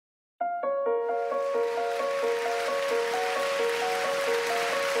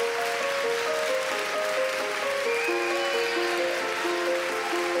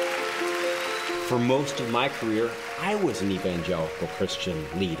For most of my career, I was an evangelical Christian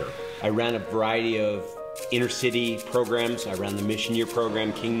leader. I ran a variety of inner city programs. I ran the Mission Year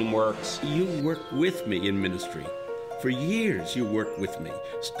program, Kingdom Works. You worked with me in ministry. For years you worked with me,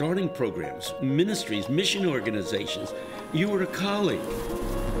 starting programs, ministries, mission organizations. You were a colleague.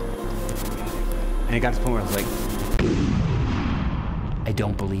 And it got to the point where I was like, I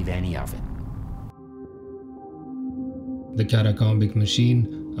don't believe any of it. The Katakomb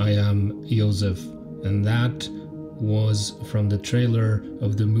Machine. I am Josef, and that was from the trailer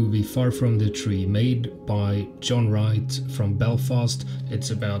of the movie Far From the Tree, made by John Wright from Belfast.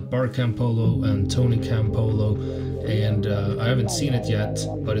 It's about Bart Campolo and Tony Campolo, and I haven't seen it yet,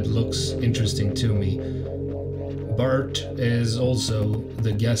 but it looks interesting to me. Bart is also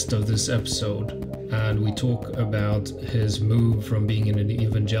the guest of this episode, and we talk about his move from being an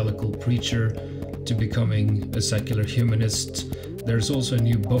evangelical preacher to becoming a secular humanist. There's also a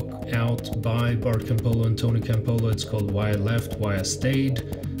new book out by Bart Campolo and Tony Campolo. It's called Why I Left, Why I Stayed,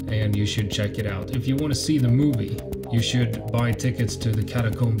 and you should check it out. If you want to see the movie, you should buy tickets to the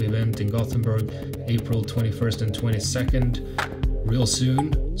Katakomb Event in Gothenburg, April 21st and 22nd, real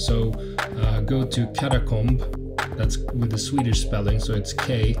soon. So go to Katakomb, that's with the Swedish spelling, so it's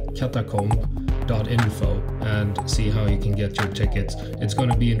Katakomb.info, and see how you can get your tickets. It's going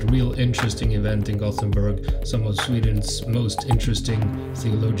to be a real interesting event in Gothenburg. Some of Sweden's most interesting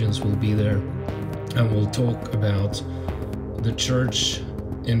theologians will be there, and we'll talk about the church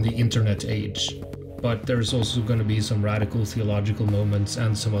in the internet age. But there's also going to be some radical theological moments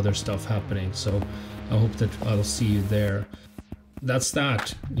and some other stuff happening, so I hope that I'll see you there. That's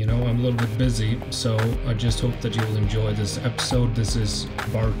that. You know, I'm a little bit busy, so I just hope that you will enjoy this episode. This is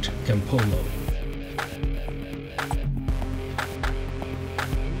Bart Campolo.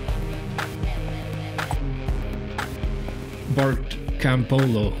 Bart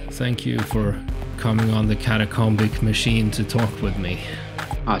Campolo, thank you for coming on the Katakomb Machine to talk with me.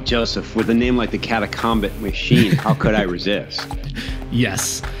 Ah, Joseph, with a name like the Katakomb Machine, how could I resist?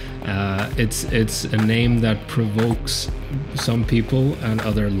 Yes, it's a name that provokes some people and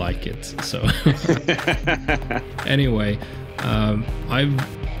others like it. So anyway, I've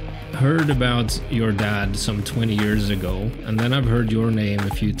heard about your dad some 20 years ago, and then I've heard your name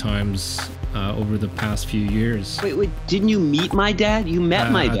a few times over the past few years. Wait, didn't you meet my dad? You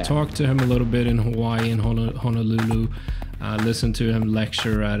met my dad. I talked to him a little bit in Hawaii, in Honolulu. Listened to him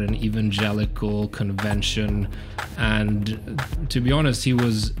lecture at an evangelical convention, and to be honest, he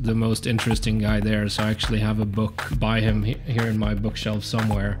was the most interesting guy there. So I actually have a book by him here in my bookshelf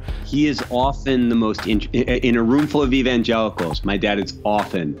somewhere. He is often the most in a room full of evangelicals. My dad is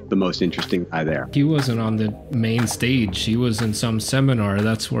often the most interesting guy there. He wasn't on the main stage. He was in some seminar.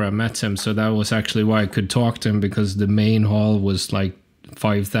 That's where I met him. So that was actually why I could talk to him, because the main hall was like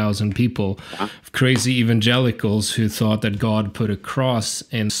 5,000 people, crazy evangelicals who thought that God put a cross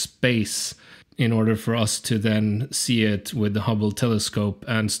in space in order for us to then see it with the Hubble telescope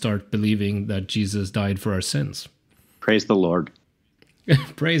and start believing that Jesus died for our sins. Praise the Lord.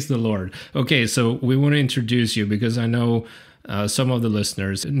 Praise the Lord. Okay, so we want to introduce you because I know some of the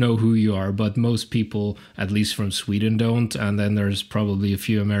listeners know who you are, but most people, at least from Sweden, don't. And then there's probably a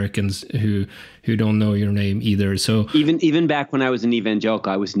few Americans who don't know your name either. So even back when I was an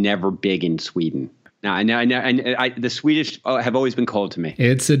evangelical, I was never big in Sweden. Now, the Swedish have always been cold to me.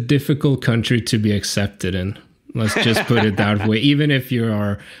 It's a difficult country to be accepted in. Let's just put it that way. Even if you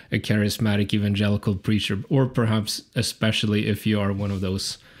are a charismatic evangelical preacher, or perhaps especially if you are one of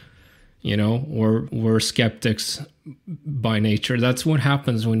those, you know, or we're skeptics by nature. That's what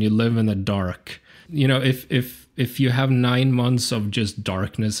happens when you live in the dark. You know, if you have 9 months of just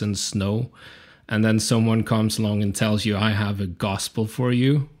darkness and snow, and then someone comes along and tells you, I have a gospel for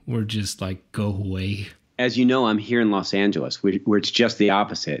you, we're just like, go away. As you know, I'm here in Los Angeles, where it's just the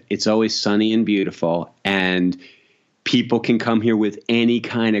opposite. It's always sunny and beautiful, and people can come here with any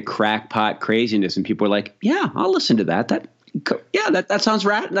kind of crackpot craziness, and people are like, yeah, I'll listen to that. That sounds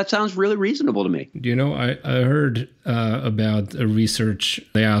right. That sounds really reasonable to me. You know, I heard about a research.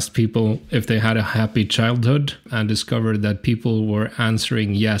 They asked people if they had a happy childhood and discovered that people were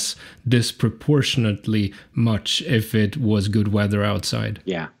answering yes disproportionately much if it was good weather outside.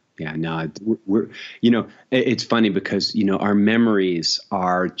 Yeah. No, we're you know, it's funny because, you know, our memories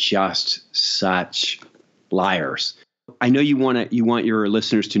are just such liars. I know you want your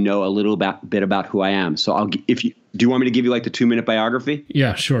listeners to know a little bit about who I am. So do you want me to give you like the 2-minute biography?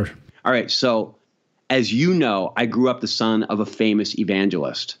 Yeah, sure. All right. So as you know, I grew up the son of a famous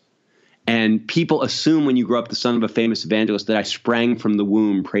evangelist, And people assume when you grow up the son of a famous evangelist that I sprang from the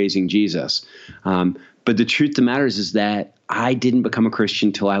womb praising Jesus. But the truth of the matter is that I didn't become a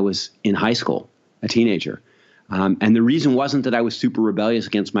Christian till I was in high school, a teenager. And the reason wasn't that I was super rebellious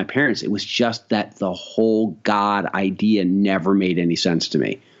against my parents. It was just that the whole God idea never made any sense to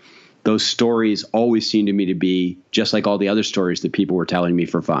me. Those stories always seemed to me to be just like all the other stories that people were telling me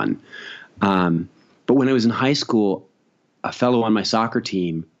for fun. But when I was in high school, a fellow on my soccer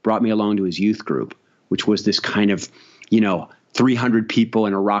team brought me along to his youth group, which was this kind of, 300 people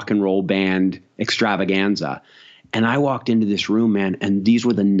in a rock and roll band extravaganza. And I walked into this room, man, and these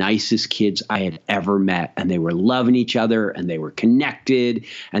were the nicest kids I had ever met. And they were loving each other, and they were connected,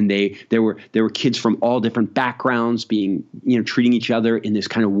 and there were kids from all different backgrounds being, treating each other in this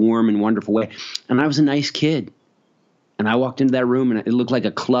kind of warm and wonderful way. And I was a nice kid. And I walked into that room, and it looked like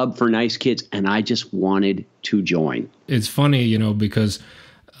a club for nice kids, and I just wanted to join. It's funny, because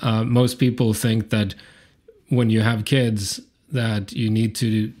most people think that when you have kids, that you need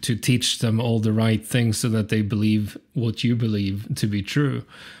to teach them all the right things so that they believe what you believe to be true.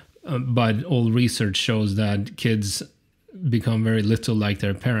 But all research shows that kids become very little like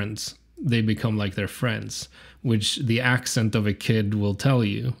their parents. They become like their friends, which the accent of a kid will tell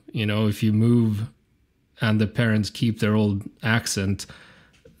you. If you move and the parents keep their old accent,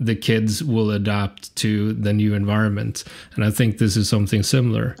 the kids will adapt to the new environment. And I think this is something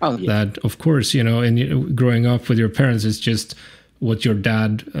similar. Oh, yeah. That, of course, in growing up with your parents, it's just what your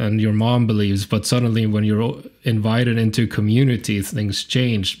dad and your mom believes. But suddenly when you're invited into community, things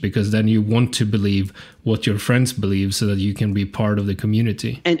change, because then you want to believe what your friends believe so that you can be part of the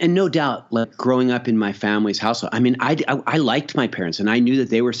community. And no doubt, like growing up in my family's household, I mean, I liked my parents, and I knew that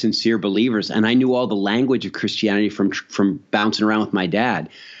they were sincere believers, and I knew all the language of Christianity from bouncing around with my dad.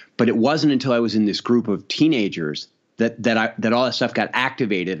 But it wasn't until I was in this group of teenagers that all that stuff got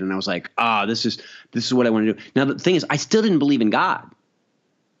activated, and I was like, this is what I want to do. Now the thing is, I still didn't believe in God,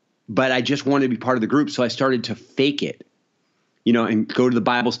 but I just wanted to be part of the group, so I started to fake it, and go to the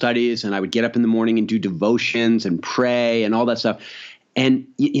Bible studies, and I would get up in the morning and do devotions and pray and all that stuff. And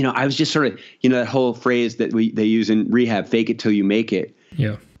I was just sort of, that whole phrase that they use in rehab, fake it till you make it.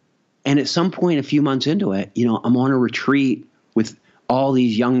 Yeah. And at some point, a few months into it, I'm on a retreat with all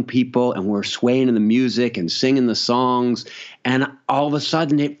these young people, and we're swaying in the music and singing the songs, and all of a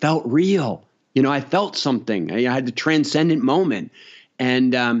sudden it felt real. I felt something. I had the transcendent moment,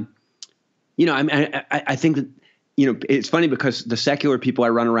 and I think that it's funny because the secular people I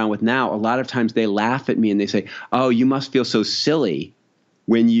run around with now, a lot of times they laugh at me and they say, "Oh, you must feel so silly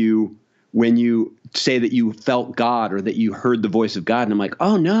when you say that you felt God or that you heard the voice of God." And I'm like,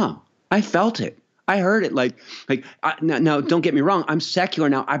 "Oh no, I felt it. I heard it." Now, don't get me wrong. I'm secular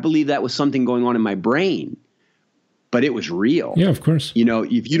now. I believe that was something going on in my brain, but it was real. Yeah, of course.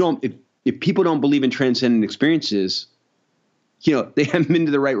 If people don't believe in transcendent experiences, they haven't been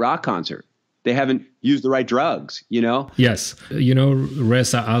to the right rock concert. They haven't used the right drugs, Yes.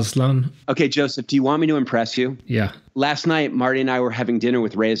 Reza Aslan. Okay, Joseph, do you want me to impress you? Yeah. Last night, Marty and I were having dinner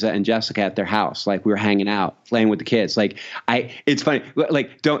with Reza and Jessica at their house. Like, we were hanging out, playing with the kids. It's funny.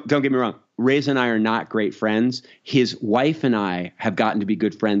 Like, don't get me wrong. Reza and I are not great friends. His wife and I have gotten to be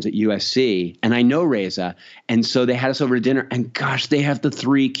good friends at USC, and I know Reza. And so they had us over to dinner, and gosh, they have the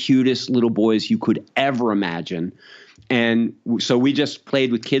 3 cutest little boys you could ever imagine. And so we just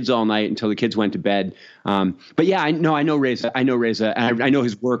played with kids all night until the kids went to bed. But yeah, I know Reza. I know Reza, and I know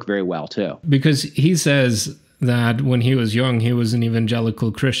his work very well too. Because he says that when he was young, he was an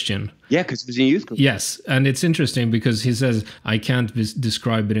evangelical Christian. Yeah, because he was in youth group. Yes, and it's interesting because he says, I can't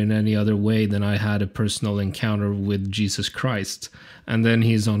describe it in any other way than I had a personal encounter with Jesus Christ. And then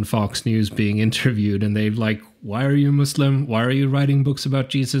he's on Fox News being interviewed, and they're like, why are you Muslim? Why are you writing books about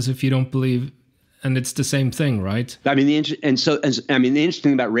Jesus if you don't believe? And it's the same thing, right? I mean, the interesting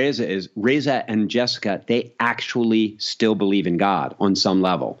thing about Reza is Reza and Jessica, they actually still believe in God on some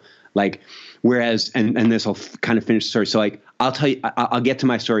level. Whereas, and this will kind of finish the story. So I'll tell you, I'll get to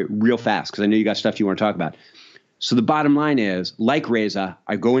my story real fast because I know you got stuff you want to talk about. So the bottom line is, like Reza,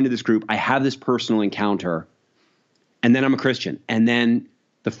 I go into this group, I have this personal encounter, and then I'm a Christian. And then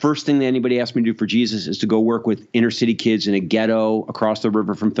the first thing that anybody asks me to do for Jesus is to go work with inner city kids in a ghetto across the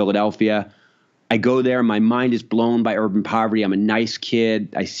river from Philadelphia. I go there. My mind is blown by urban poverty. I'm a nice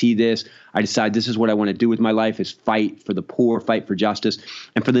kid. I see this. I decide this is what I want to do with my life, is fight for the poor, fight for justice.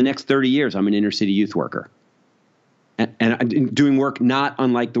 And for the next 30 years, I'm an inner city youth worker. And I'm doing work not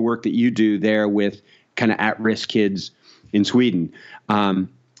unlike the work that you do there with kind of at-risk kids in Sweden. And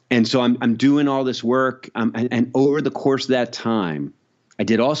so I'm doing all this work. And over the course of that time, I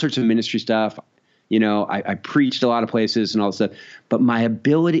did all sorts of ministry stuff. I preached a lot of places and all this stuff. But my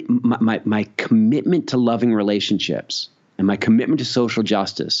ability, my commitment to loving relationships and my commitment to social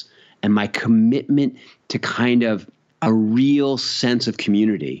justice and my commitment to kind of a real sense of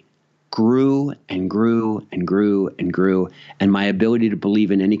community grew and grew and grew and grew. And my ability to believe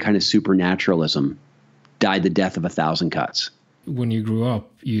in any kind of supernaturalism died the death of 1,000 cuts. When you grew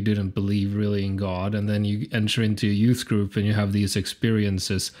up, you didn't believe really in God, and then you enter into a youth group and you have these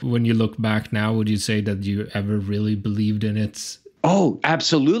experiences. When you look back now, would you say that you ever really believed in it? Oh,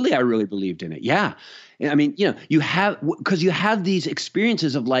 absolutely. I really believed in it. Yeah. I mean, you have these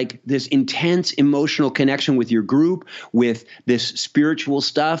experiences of like this intense emotional connection with your group, with this spiritual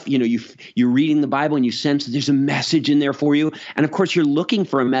stuff. You're reading the Bible and you sense that there's a message in there for you. And of course, you're looking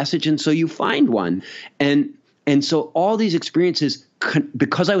for a message. And so you find one. And so all these experiences,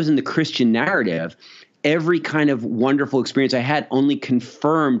 because I was in the Christian narrative, every kind of wonderful experience I had only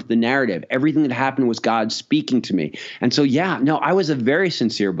confirmed the narrative. Everything that happened was God speaking to me. And so, I was a very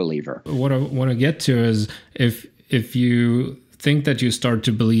sincere believer. What I want to get to is if you think that you start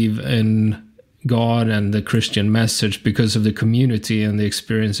to believe in God and the Christian message because of the community and the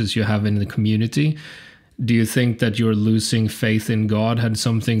experiences you have in the community, do you think that your losing faith in God had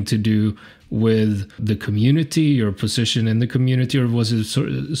something to do with the community, your position in the community, or was it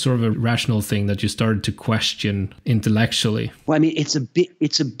sort of a rational thing that you started to question intellectually? Well, I mean, it's a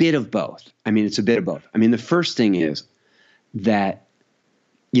bit of both. I mean, the first thing is that,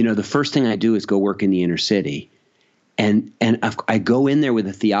 the first thing I do is go work in the inner city. And I go in there with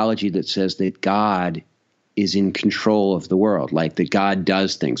a theology that says that God is in control of the world, like that God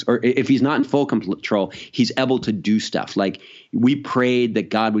does things. Or if he's not in full control, he's able to do stuff. Like we prayed that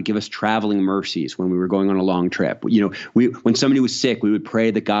God would give us traveling mercies when we were going on a long trip. When somebody was sick, we would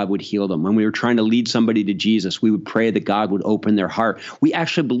pray that God would heal them. When we were trying to lead somebody to Jesus, we would pray that God would open their heart. We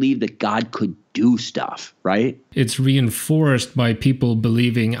actually believed that God could do stuff, right? It's reinforced by people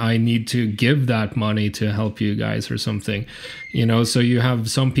believing I need to give that money to help you guys or something, so you have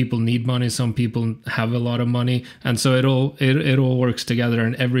some people need money, some people have a lot of money. And so it all works together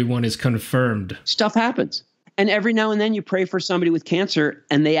and everyone is confirmed. Stuff happens. And every now and then you pray for somebody with cancer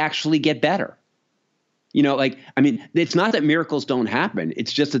and they actually get better. It's not that miracles don't happen.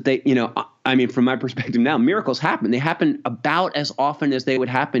 It's just that they, from my perspective now, miracles happen. They happen about as often as they would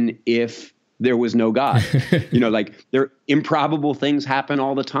happen if there was no God. Improbable things happen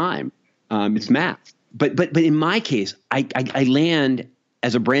all the time. It's math. But in my case, I land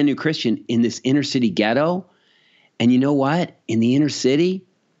as a brand new Christian in this inner city ghetto. And you know what? In the inner city,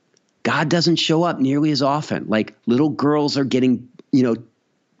 God doesn't show up nearly as often. Like little girls are getting,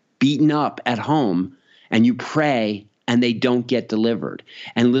 beaten up at home, and you pray and they don't get delivered.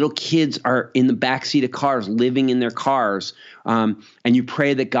 And little kids are in the backseat of cars, living in their cars. And you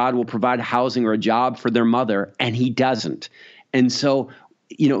pray that God will provide housing or a job for their mother, and he doesn't. And so,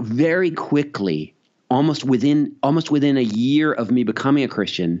 very quickly, almost within a year of me becoming a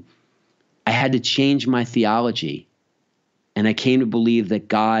Christian, I had to change my theology. And I came to believe that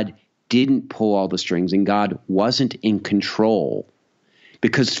God didn't pull all the strings and God wasn't in control.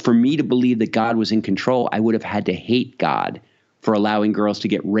 Because for me to believe that God was in control, I would have had to hate God for allowing girls to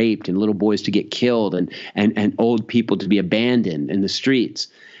get raped and little boys to get killed and old people to be abandoned in the streets.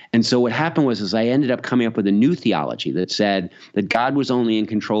 And so what happened was I ended up coming up with a new theology that said that God was only in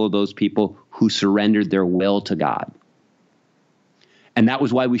control of those people who surrendered their will to God. And that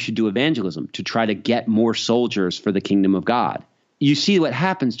was why we should do evangelism, to try to get more soldiers for the kingdom of God. You see what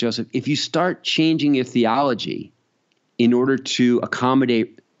happens, Joseph, if you start changing your theology in order to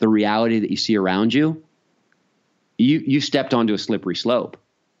accommodate the reality that you see around you, you stepped onto a slippery slope.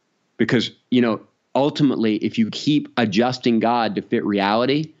 Because, ultimately, if you keep adjusting God to fit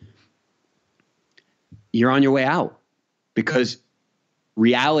reality, you're on your way out. Because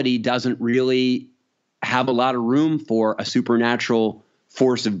reality doesn't really have a lot of room for a supernatural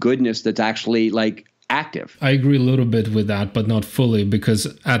force of goodness that's actually active. I agree a little bit with that, but not fully, because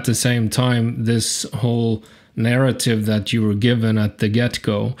at the same time, this whole narrative that you were given at the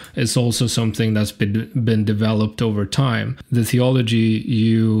get-go is also something that's been developed over time. The theology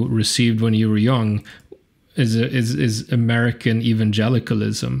you received when you were young is American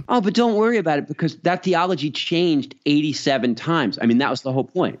evangelicalism. Oh, but don't worry about it, because that theology changed 87 times. I mean, that was the whole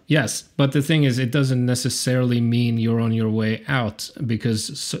point. Yes, but the thing is, it doesn't necessarily mean you're on your way out,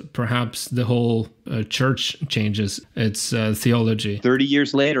 because perhaps the whole church changes its theology. 30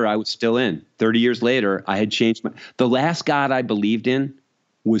 years later, I was still in. 30 years later, I had changed the last God I believed in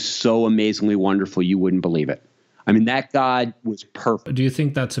was so amazingly wonderful, you wouldn't believe it. I mean, that God was perfect. Do you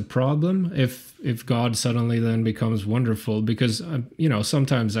think that's a problem if God suddenly then becomes wonderful? Because,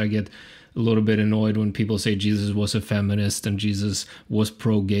 sometimes I get a little bit annoyed when people say Jesus was a feminist and Jesus was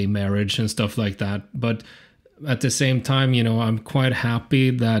pro-gay marriage and stuff like that. But at the same time, you know, I'm quite happy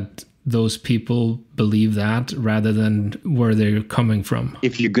that those people believe that rather than where they're coming from.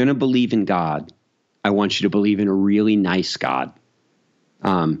 If you're going to believe in God, I want you to believe in a really nice God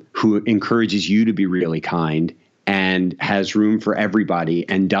who encourages you to be really kind and has room for everybody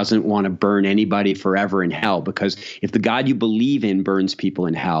and doesn't want to burn anybody forever in hell. Because if the God you believe in burns people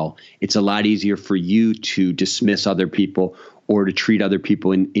in hell, it's a lot easier for you to dismiss other people or to treat other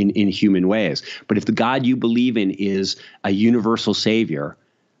people in human ways. But if the God you believe in is a universal savior,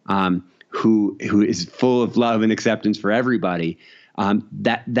 who is full of love and acceptance for everybody,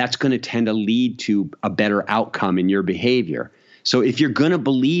 that's going to tend to lead to a better outcome in your behavior. So if you're going to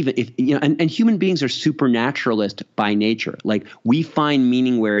believe, and human beings are supernaturalist by nature. Like, we find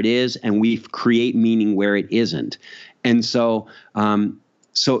meaning where it is, and we create meaning where it isn't. And so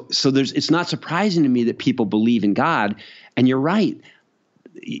it's not surprising to me that people believe in God. And you're right.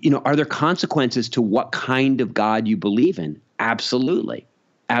 You know, are there consequences to what kind of God you believe in? Absolutely.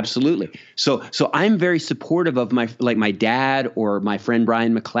 Absolutely. So I'm very supportive of my dad or my friend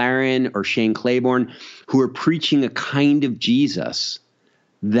Brian McLaren or Shane Claiborne, who are preaching a kind of Jesus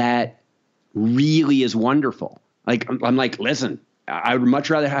that really is wonderful. Like, I'm like, listen, I would much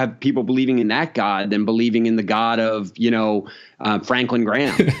rather have people believing in that God than believing in the God of, Franklin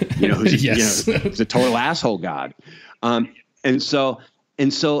Graham, who's, Yes. Who's a total asshole God. But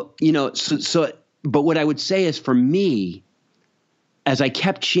what I would say is, for me, as I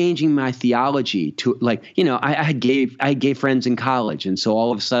kept changing my theology to, I had gay friends in college. And so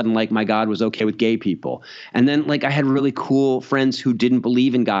all of a sudden, my God was okay with gay people. And then I had really cool friends who didn't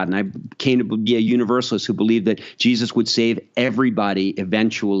believe in God. And I came to be a universalist who believed that Jesus would save everybody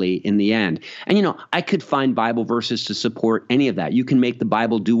eventually in the end. And, I could find Bible verses to support any of that. You can make the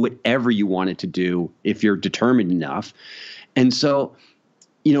Bible do whatever you want it to do if you're determined enough. And so,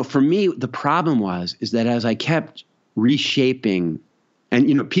 for me, the problem is that as I kept reshaping,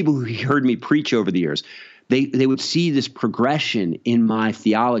 and people who heard me preach over the years, they would see this progression in my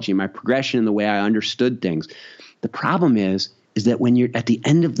theology, my progression in the way I understood things. The problem is that when you're at the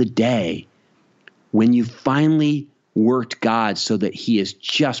end of the day, when you finally worked God so that he is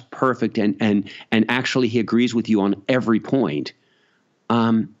just perfect and actually he agrees with you on every point,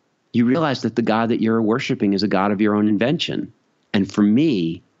 you realize that the God that you're worshiping is a God of your own invention. And for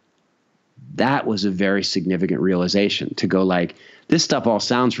me, that was a very significant realization, to go this stuff all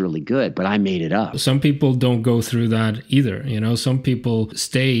sounds really good, but I made it up. Some people don't go through that either. Some people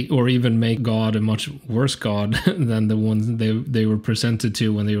stay or even make God a much worse God than the ones they were presented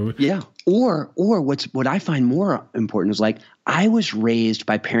to when they were. Yeah. Or what I find more important is I was raised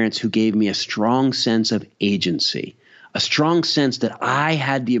by parents who gave me a strong sense of agency, a strong sense that I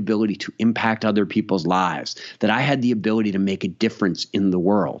had the ability to impact other people's lives, that I had the ability to make a difference in the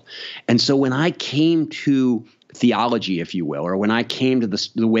world. And so when I came to theology, if you will, or when I came to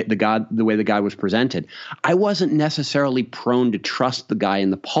the way the God was presented, I wasn't necessarily prone to trust the guy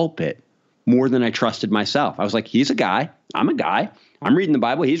in the pulpit more than I trusted myself. I was like, he's a guy, I'm a guy, I'm reading the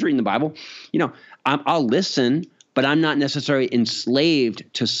Bible, he's reading the Bible. I'll listen, but I'm not necessarily enslaved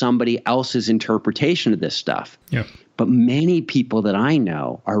to somebody else's interpretation of this stuff. Yeah. But many people that I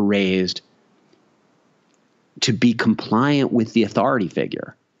know are raised to be compliant with the authority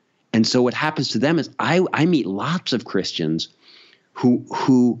figure. And so what happens to them is I meet lots of Christians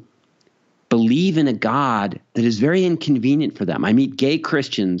who believe in a God that is very inconvenient for them. I meet gay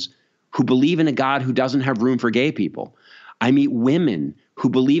Christians who believe in a God who doesn't have room for gay people. I meet women who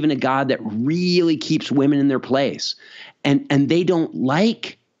believe in a God that really keeps women in their place. And they don't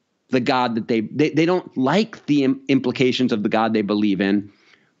like the God that they don't like the implications of the God they believe in,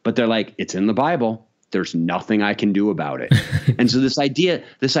 but they're like, it's in the Bible. There's nothing I can do about it. And so this idea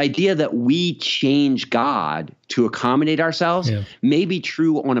that we change God to accommodate ourselves may be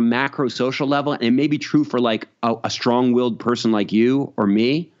true on a macro social level, and it may be true for a strong-willed person like you or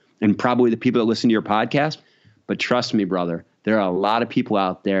me, and probably the people that listen to your podcast. But trust me, brother, there are a lot of people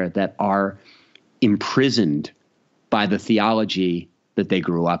out there that are imprisoned by the theology that they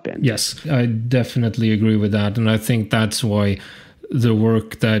grew up in. Yes, I definitely agree with that. And I think that's why the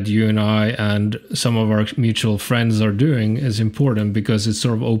work that you and I and some of our mutual friends are doing is important, because it's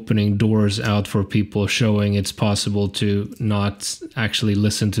sort of opening doors out for people, showing it's possible to not actually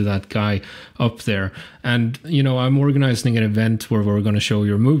listen to that guy up there. And, I'm organizing an event where we're going to show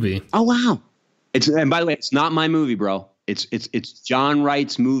your movie. Oh, wow. And by the way, it's not my movie, bro. It's John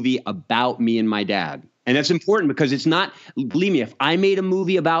Wright's movie about me and my dad. And that's important because it's not, believe me, if I made a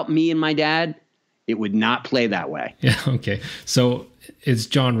movie about me and my dad, it would not play that way. Yeah, okay. So it's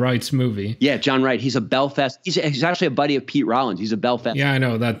John Wright's movie. Yeah, John Wright. He's a Belfast. He's actually a buddy of Pete Rollins. He's a Belfast. Yeah, I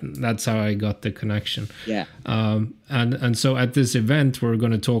know that's how I got the connection. Yeah. And so at this event, we're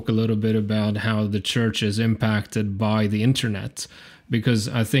going to talk a little bit about how the church is impacted by the internet, because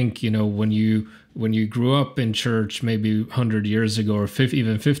I think, when you grew up in church maybe 100 years ago or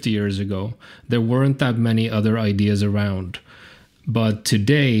even 50 years ago, there weren't that many other ideas around. But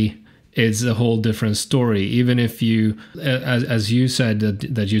today, it's a whole different story. Even if you, as you said,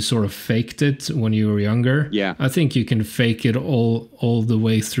 that you sort of faked it when you were younger. Yeah. I think you can fake it all the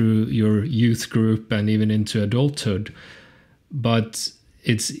way through your youth group and even into adulthood. But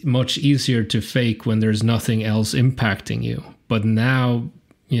it's much easier to fake when there's nothing else impacting you. But now,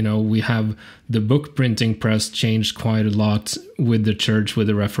 we have the book printing press changed quite a lot with the church, with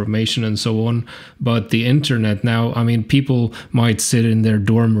the Reformation and so on. But the internet now, people might sit in their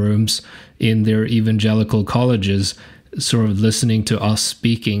dorm rooms in their evangelical colleges, sort of listening to us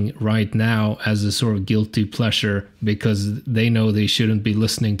speaking right now as a sort of guilty pleasure, because they know they shouldn't be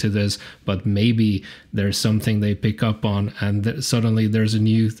listening to this, but maybe there's something they pick up on, and suddenly there's a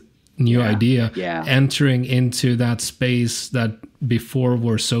new idea entering into that space that before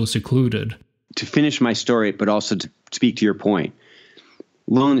were so secluded. To finish my story, but also to speak to your point,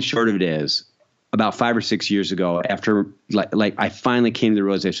 long and the short of it is, about 5 or 6 years ago, after like I finally came to the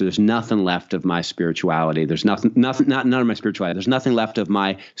realization there's nothing left of my spirituality. There's none of my spirituality. There's nothing left of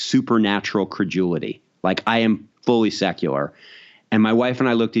my supernatural credulity. Like, I am fully secular. And my wife and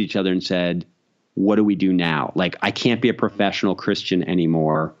I looked at each other and said, what do we do now? Like, I can't be a professional Christian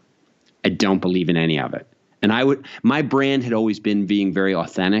anymore. I don't believe in any of it. And my brand had always been being very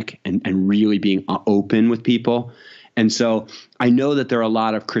authentic and really being open with people. And so I know that there are a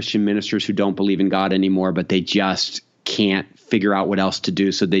lot of Christian ministers who don't believe in God anymore, but they just can't figure out what else to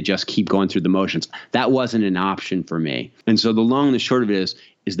do. So they just keep going through the motions. That wasn't an option for me. And so the long and the short of it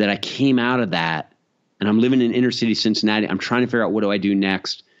is that I came out of that, and I'm living in inner city Cincinnati. I'm trying to figure out, what do I do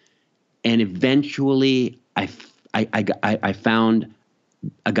next? And eventually I found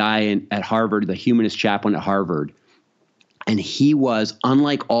a guy at Harvard, the Humanist chaplain at Harvard. And he was,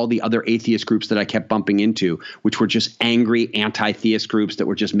 unlike all the other atheist groups that I kept bumping into, which were just angry anti-theist groups that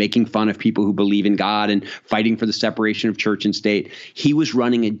were just making fun of people who believe in God and fighting for the separation of church and state. He was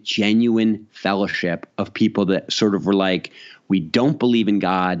running a genuine fellowship of people that sort of were like, we don't believe in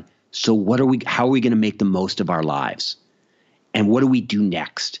God, so how are we going to make the most of our lives? And what do we do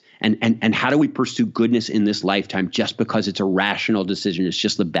next? And how do we pursue goodness in this lifetime just because it's a rational decision? It's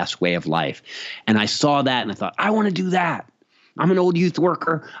just the best way of life. And I saw that and I thought, I want to do that. I'm an old youth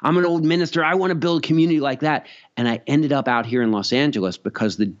worker. I'm an old minister. I want to build a community like that. And I ended up out here in Los Angeles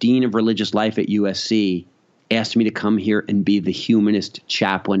because the dean of religious life at USC asked me to come here and be the humanist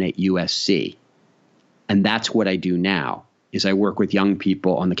chaplain at USC. And that's what I do now, is I work with young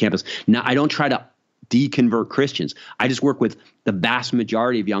people on the campus. Now, I don't try to deconvert Christians. I just work with the vast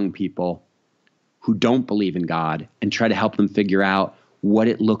majority of young people who don't believe in God and try to help them figure out what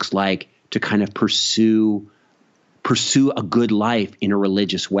it looks like to kind of pursue a good life in a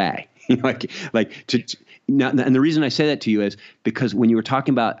religious way. And the reason I say that to you is because when you were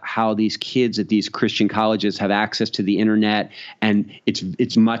talking about how these kids at these Christian colleges have access to the internet, and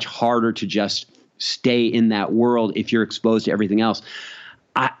it's much harder to just stay in that world if you're exposed to everything else.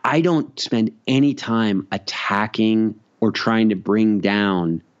 I don't spend any time attacking or trying to bring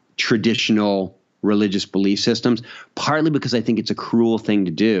down traditional religious belief systems, partly because I think it's a cruel thing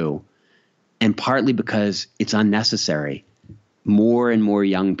to do, and partly because it's unnecessary. More and more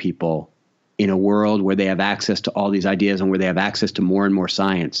young people in a world where they have access to all these ideas and where they have access to more and more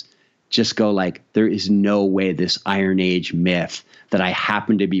science just go like, there is no way this Iron Age myth that I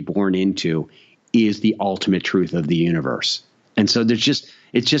happen to be born into is the ultimate truth of the universe. And so it's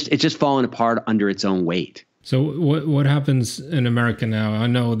just fallen apart under its own weight. So what happens in America now? I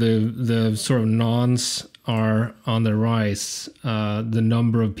know the sort of nons are on the rise. The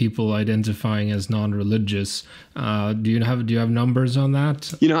number of people identifying as non-religious. Do you have numbers on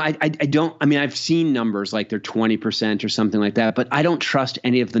that? I don't. I mean, I've seen numbers like they're 20% or something like that, but I don't trust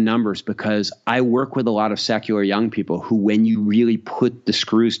any of the numbers because I work with a lot of secular young people who, when you really put the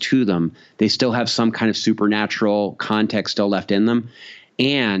screws to them, they still have some kind of supernatural context still left in them.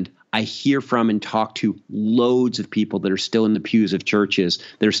 And I hear from and talk to loads of people that are still in the pews of churches,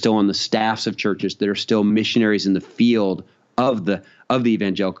 that are still on the staffs of churches, that are still missionaries in the field of the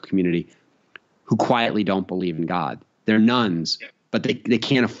evangelical community, who quietly don't believe in God. They're nuns, but they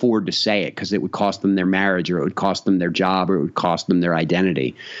can't afford to say it because it would cost them their marriage, or it would cost them their job, or it would cost them their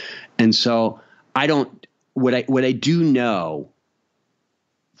identity. And so what I do know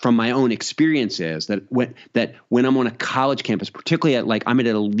from my own experiences that when I'm on a college campus, particularly I'm at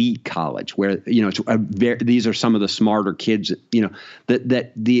an elite college where, these are some of the smarter kids,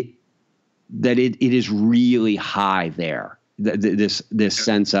 that it is really high there. This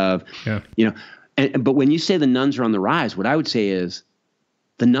sense of, but when you say the nuns are on the rise, what I would say is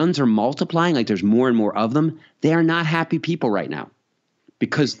the nuns are multiplying, like there's more and more of them. They are not happy people right now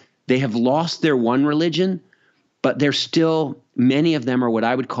because they have lost their one religion, but they're still, many of them are what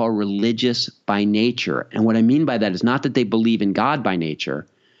I would call religious by nature. And what I mean by that is not that they believe in God by nature,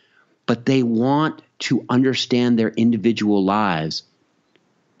 but they want to understand their individual lives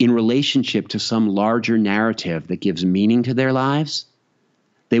in relationship to some larger narrative that gives meaning to their lives.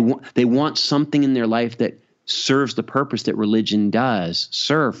 They want something in their life that serves the purpose that religion does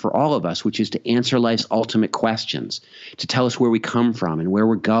serve for all of us, which is to answer life's ultimate questions, to tell us where we come from and where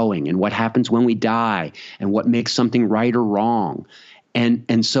we're going and what happens when we die and what makes something right or wrong.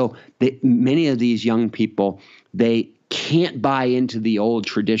 And so many of these young people, they can't buy into the old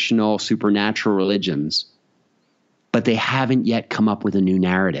traditional supernatural religions, but they haven't yet come up with a new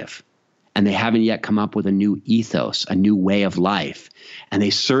narrative. And they haven't yet come up with a new ethos, a new way of life. And they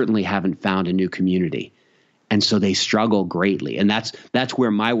certainly haven't found a new community. And so they struggle greatly. And that's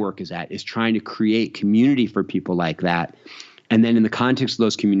where my work is at, is trying to create community for people like that. And then in the context of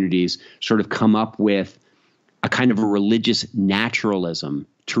those communities, sort of come up with a kind of a religious naturalism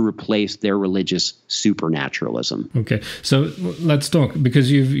to replace their religious supernaturalism. Okay, so let's talk,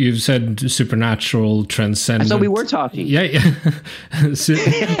 because you've said supernatural, transcendent. I thought we were talking. Yeah.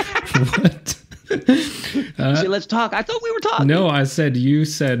 What? So let's talk. I thought we were talking. No, you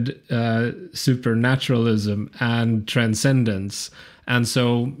said supernaturalism and transcendence. And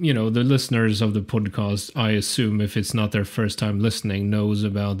so, the listeners of the podcast, I assume, if it's not their first time listening, knows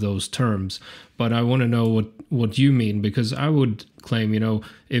about those terms. But I want to know what you mean, because I would claim,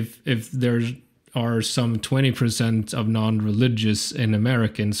 if there are some 20% of non-religious in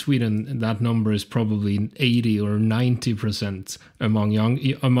America, in Sweden, that number is probably 80 or 90% among young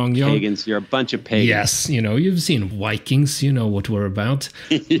pagans. You're a bunch of pagans. Yes, you've seen Vikings, you know what we're about.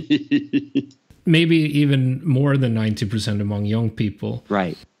 Maybe even more than 90% among young people.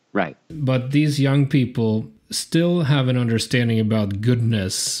 Right. But these young people still have an understanding about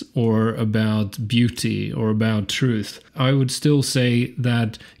goodness or about beauty or about truth. I would still say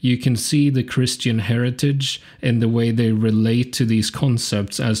that you can see the Christian heritage in the way they relate to these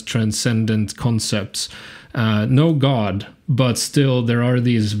concepts as transcendent concepts. No God, but still there are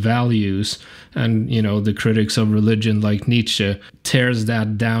these values. And, the critics of religion like Nietzsche tears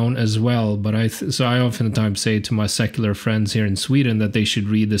that down as well. But so I oftentimes say to my secular friends here in Sweden that they should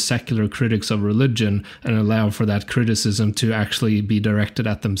read the secular critics of religion and allow for that criticism to actually be directed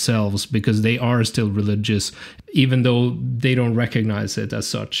at themselves, because they are still religious, even though they don't recognize it as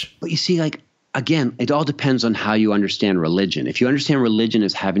such. But you see, again, it all depends on how you understand religion. If you understand religion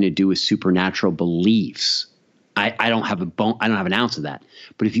as having to do with supernatural beliefs, I don't have an ounce of that.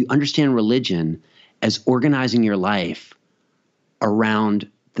 But if you understand religion as organizing your life around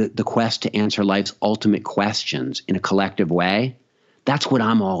the quest to answer life's ultimate questions in a collective way, that's what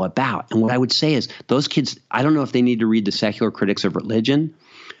I'm all about. And what I would say is those kids, I don't know if they need to read the secular critics of religion.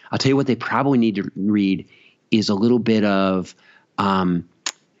 I'll tell you what they probably need to read is a little bit of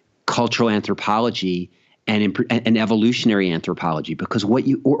cultural anthropology and evolutionary anthropology, because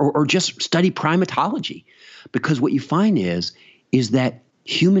or just study primatology, because what you find is that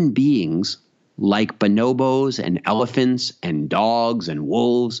human beings like bonobos and elephants and dogs and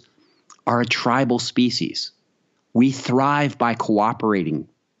wolves are a tribal species. We thrive by cooperating.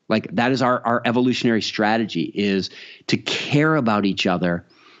 Like that is our evolutionary strategy, is to care about each other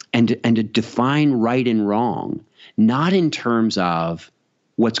and to define right and wrong, not in terms of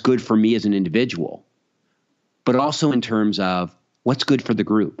what's good for me as an individual, but also in terms of what's good for the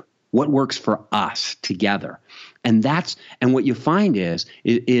group, what works for us together. And what you find is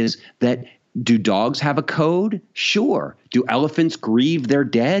that, do dogs have a code? Sure. Do elephants grieve their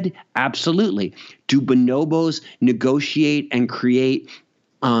dead? Absolutely. Do bonobos negotiate and create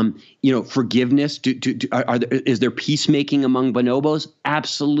forgiveness? Is there peacemaking among bonobos?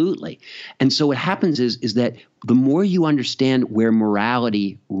 Absolutely. And so what happens is that the more you understand where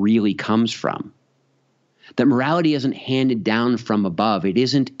morality really comes from, that morality isn't handed down from above. It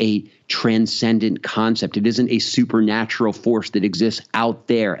isn't a transcendent concept. It isn't a supernatural force that exists out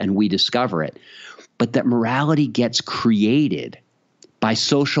there and we discover it. But that morality gets created by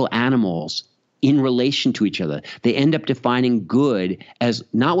social animals in relation to each other. They end up defining good as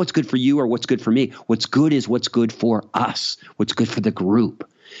not what's good for you or what's good for me. What's good is what's good for us, what's good for the group.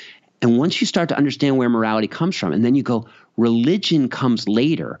 And once you start to understand where morality comes from, and then you go, religion comes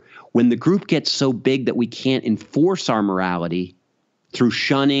later. When the group gets so big that we can't enforce our morality through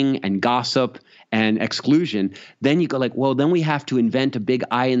shunning and gossip and exclusion, then you go like, well, then we have to invent a big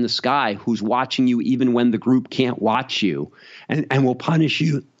eye in the sky who's watching you even when the group can't watch you and will punish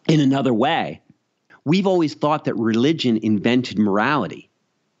you in another way. We've always thought that religion invented morality.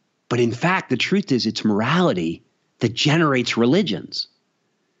 But in fact, the truth is it's morality that generates religions.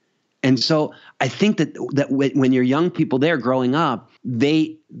 And so I think that when you're young people there growing up,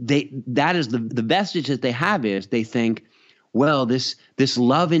 that is the vestige that they have is they think, well, this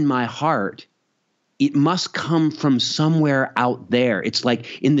love in my heart, it must come from somewhere out there. It's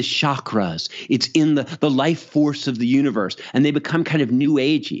like in the chakras. It's in the life force of the universe. And they become kind of new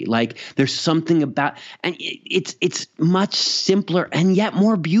agey. Like there's something about, and it's much simpler and yet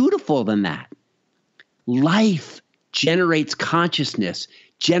more beautiful than that. Life generates consciousness,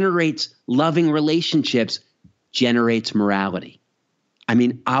 generates loving relationships, generates morality. I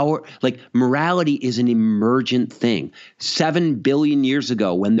mean, morality is an emergent thing. 7 billion years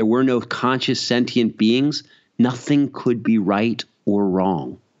ago, when there were no conscious sentient beings, nothing could be right or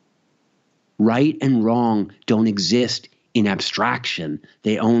wrong. Right and wrong don't exist in abstraction.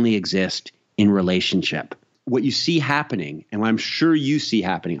 They only exist in relationship. What you see happening, and what I'm sure you see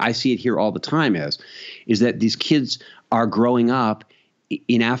happening, I see it here all the time, is that these kids are growing up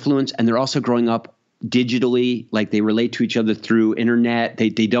in affluence, and they're also growing up digitally, like they relate to each other through internet. They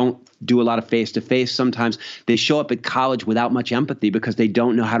don't do a lot of face-to-face sometimes. They show up at college without much empathy because they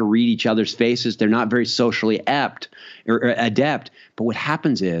don't know how to read each other's faces. They're not very socially adept. But what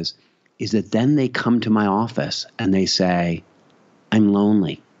happens is that then they come to my office and they say, I'm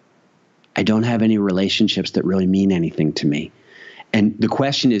lonely. I don't have any relationships that really mean anything to me. And the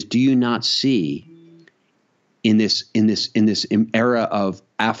question is, do you not see in this era of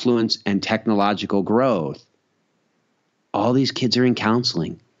affluence and technological growth, all these kids are in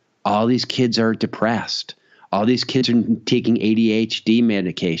counseling. All these kids are depressed. All these kids are taking ADHD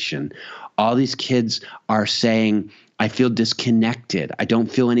medication. All these kids are saying, I feel disconnected. I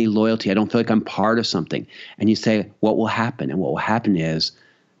don't feel any loyalty. I don't feel like I'm part of something. And you say, what will happen? And what will happen is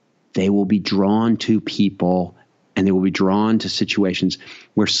they will be drawn to people, and they will be drawn to situations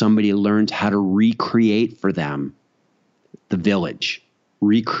where somebody learns how to recreate for them the village,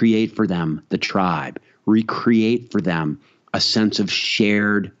 recreate for them the tribe, recreate for them a sense of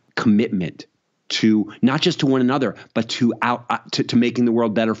shared commitment to not just to one another, but to making the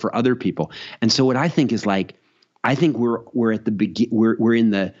world better for other people. And so what I think is like, I think we're at the we're in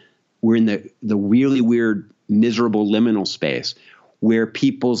the really weird, miserable liminal space where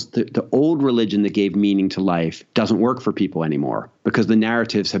the old religion that gave meaning to life doesn't work for people anymore because the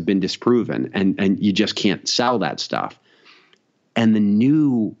narratives have been disproven and you just can't sell that stuff. And the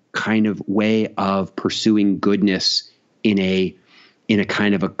new kind of way of pursuing goodness in a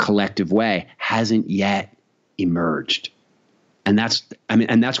kind of a collective way hasn't yet emerged. And that's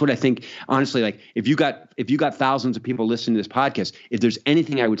what I think, honestly, like if you got thousands of people listening to this podcast, if there's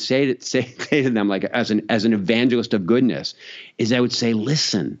anything I would say to them, like as an evangelist of goodness, is I would say,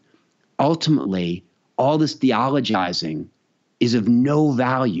 listen, ultimately, all this theologizing is of no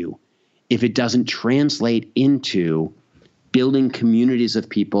value if it doesn't translate into building communities of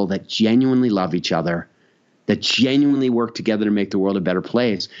people that genuinely love each other, that genuinely work together to make the world a better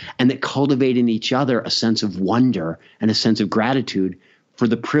place, and that cultivate in each other a sense of wonder and a sense of gratitude for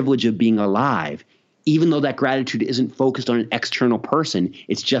the privilege of being alive, even though that gratitude isn't focused on an external person.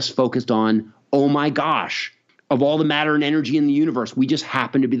 It's just focused on, oh my gosh, of all the matter and energy in the universe, we just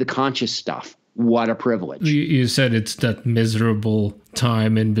happen to be the conscious stuff. What a privilege. You said it's that miserable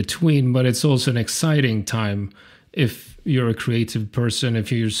time in between, but it's also an exciting time if you're a creative person,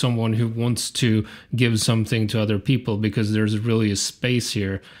 if you're someone who wants to give something to other people, because there's really a space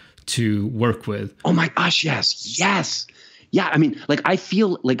here to work with. Oh my gosh, yes. Yes. Yeah, I mean, like I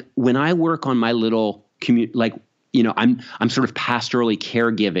feel like when I work on my little community, like, you know, I'm sort of pastorally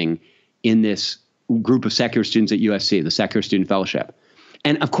caregiving in this group of secular students at USC, the Secular Student Fellowship.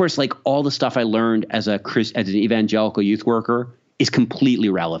 And of course, like all the stuff I learned as an evangelical youth worker is completely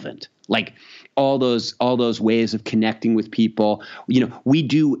relevant. Like all those ways of connecting with people. You know, we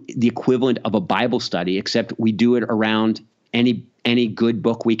do the equivalent of a Bible study, except we do it around any good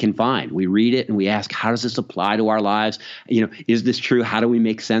book we can find. We read it and we ask, how does this apply to our lives? You know, is this true? How do we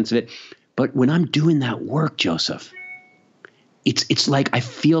make sense of it? But when I'm doing that work, Joseph, it's like I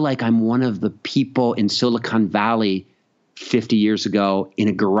feel like I'm one of the people in Silicon Valley 50 years ago in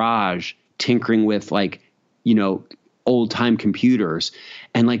a garage tinkering with, like, you know, old time computers.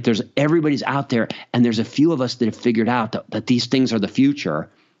 And like everybody's out there and there's a few of us that have figured out that these things are the future.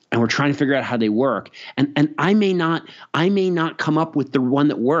 and we're trying to figure out how they work. And I may not come up with the one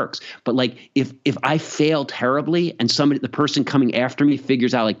that works, but like if I fail terribly and the person coming after me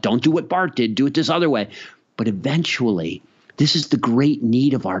figures out like, don't do what Bart did, do it this other way. But eventually, this is the great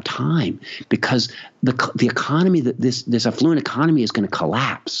need of our time, because the economy, this affluent economy is going to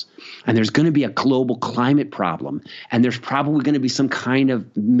collapse, and there's going to be a global climate problem, and there's probably going to be some kind of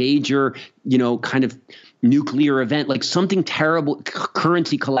major, kind of nuclear event, like something terrible,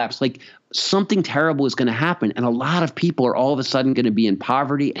 currency collapse, like something terrible is going to happen. And a lot of people are all of a sudden going to be in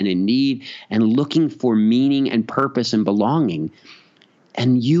poverty and in need and looking for meaning and purpose and belonging.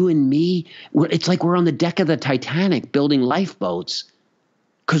 And you and me, it's like we're on the deck of the Titanic building lifeboats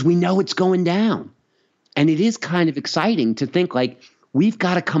because we know it's going down. And it is kind of exciting to think like we've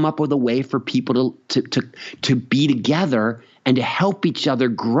got to come up with a way for people to be together and to help each other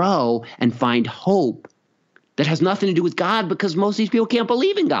grow and find hope that has nothing to do with God, because most of these people can't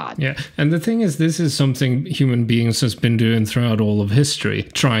believe in God. Yeah, and the thing is, this is something human beings has been doing throughout all of history,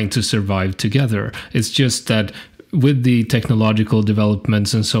 trying to survive together. It's just that with the technological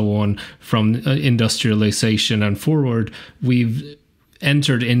developments and so on, from industrialization and forward, we've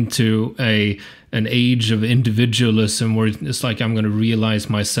entered into an age of individualism where it's like, I'm going to realize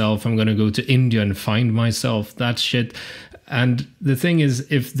myself, I'm going to go to India and find myself, that shit. And the thing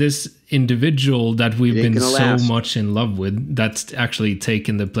is, if this individual that we've been so much in love with, that's actually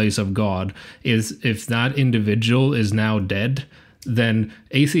taken the place of God, if that individual is now dead, then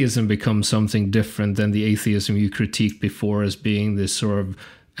atheism becomes something different than the atheism you critiqued before as being this sort of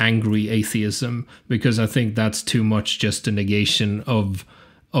angry atheism, because I think that's too much just a negation of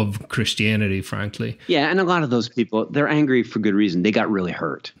Christianity, frankly. Yeah, and a lot of those people, they're angry for good reason. They got really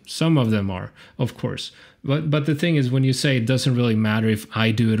hurt. Some of them are, of course. But the thing is, when you say it doesn't really matter if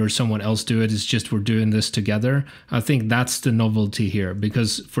I do it or someone else do it, it's just we're doing this together, I think that's the novelty here.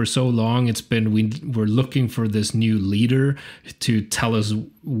 Because for so long it's been we're looking for this new leader to tell us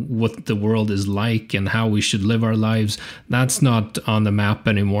what the world is like and how we should live our lives. That's not on the map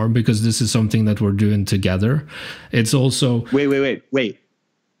anymore, because this is something that we're doing together. It's also... Wait.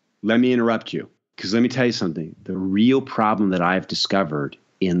 Let me interrupt you, because let me tell you something. The real problem that I've discovered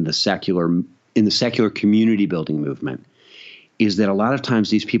in the secular community building movement is that a lot of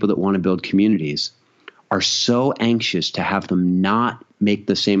times these people that want to build communities are so anxious to have them not make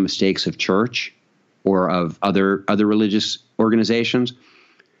the same mistakes of church or of other religious organizations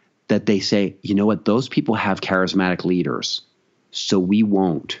that they say, you know what, those people have charismatic leaders, so we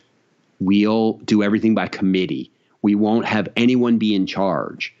won't. We'll do everything by committee. We won't have anyone be in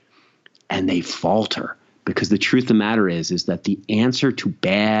charge. And they falter, because the truth of the matter is that the answer to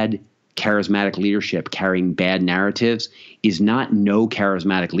bad charismatic leadership carrying bad narratives is not no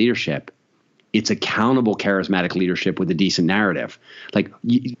charismatic leadership. It's accountable charismatic leadership with a decent narrative. Like,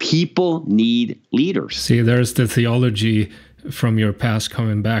 people need leaders. See, there's the theology from your past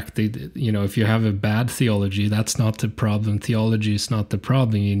coming back. If you have a bad theology, that's not the problem. Theology is not the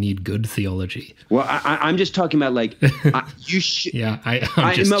problem. You need good theology. Well, I'm just talking about like you should. Yeah,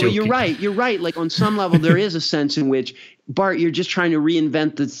 I'm just joking. You're right. Like, on some level, there is a sense in which, Bart, you're just trying to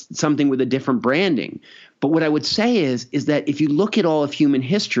reinvent something with a different branding. But what I would say is that if you look at all of human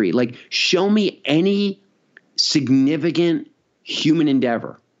history, like, show me any significant human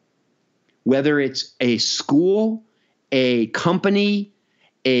endeavor, whether it's a school, a company,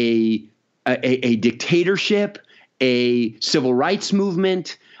 a dictatorship, a civil rights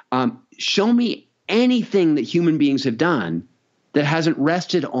movement. Show me anything that human beings have done that hasn't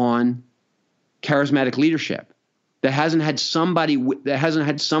rested on charismatic leadership, that hasn't had somebody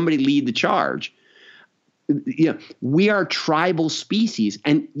lead the charge. We are tribal species,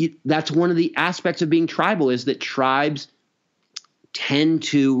 and that's one of the aspects of being tribal, is that tribes tend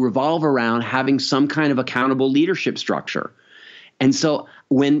to revolve around having some kind of accountable leadership structure. And so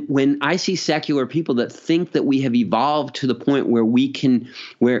when I see secular people that think that we have evolved to the point where we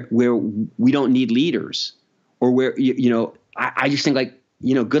don't need leaders, or where, I just think, like,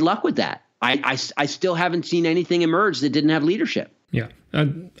 good luck with that. I still haven't seen anything emerge that didn't have leadership. Yeah,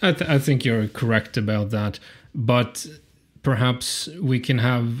 I think you're correct about that. But perhaps we can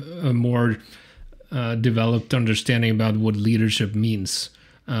have a more developed understanding about what leadership means,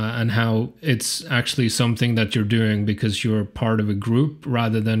 and how it's actually something that you're doing because you're part of a group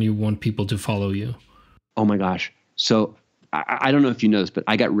rather than you want people to follow you. Oh my gosh. So I don't know if you know this, but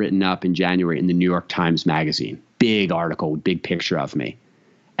I got written up in January in the New York Times Magazine. Big article, big picture of me.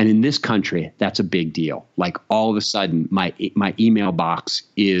 And in this country, that's a big deal. Like, all of a sudden, my email box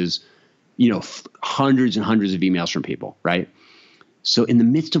is, hundreds and hundreds of emails from people, right? So in the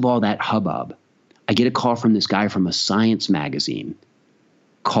midst of all that hubbub, I get a call from this guy from a science magazine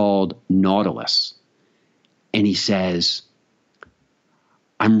called Nautilus. And he says,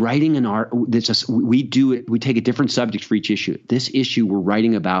 I'm writing an art. We take a different subject for each issue. This issue, we're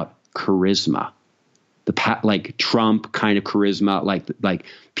writing about charisma, like Trump kind of charisma, like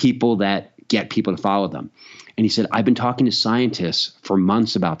people that get people to follow them. And he said, I've been talking to scientists for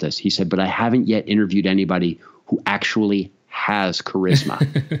months about this. He said, but I haven't yet interviewed anybody who actually has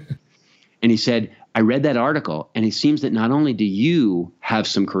charisma. And he said, I read that article, and it seems that not only do you have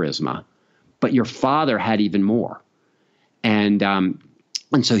some charisma, but your father had even more. And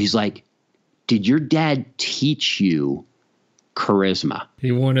so he's like, did your dad teach you charisma?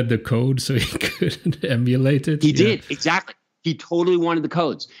 He wanted the code so he could emulate it. He did, exactly. He totally wanted the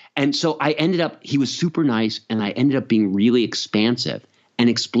codes. And so he was super nice, and I ended up being really expansive and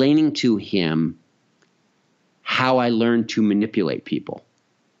explaining to him how I learned to manipulate people.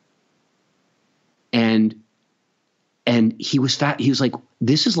 And he was like,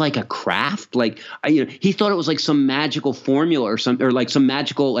 this is like a craft. Like, he thought it was like some magical formula or like some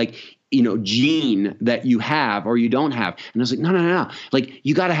magical, gene that you have or you don't have. And I was like, no. Like,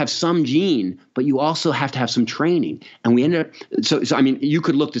 you got to have some gene, but you also have to have some training. And we ended up, so I mean, you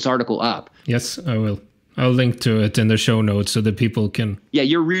could look this article up. Yes, I will. I'll link to it in the show notes so that people can. Yeah,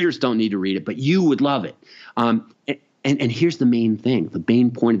 your readers don't need to read it, but you would love it. And here's the main thing. The main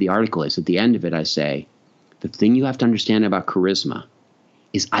point of the article is, at the end of it, I say, the thing you have to understand about charisma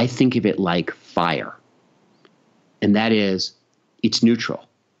is I think of it like fire. And that is, it's neutral.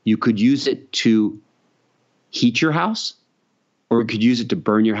 You could use it to heat your house, or you could use it to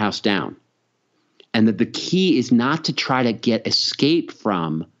burn your house down. And that the key is not to try to escape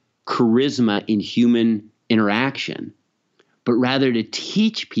from charisma in human interaction, but rather to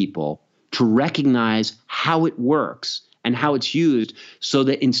teach people to recognize how it works and how it's used, so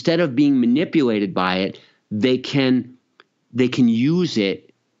that instead of being manipulated by it, they can use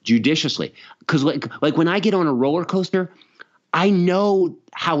it judiciously. Because like when I get on a roller coaster, I know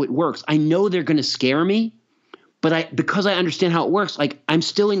how it works. I know they're going to scare me, but because I understand how it works, like, I'm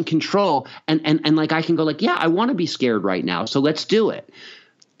still in control, and like, I can go like, yeah, I want to be scared right now, so let's do it.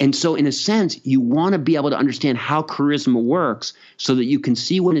 And so in a sense, you want to be able to understand how charisma works so that you can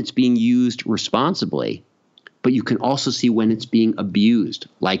see when it's being used responsibly, but you can also see when it's being abused,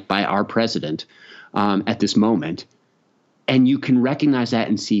 like by our president at this moment. And you can recognize that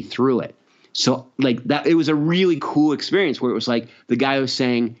and see through it. So like that, it was a really cool experience where it was like the guy was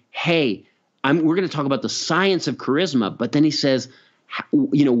saying, hey, we're going to talk about the science of charisma, but then he says,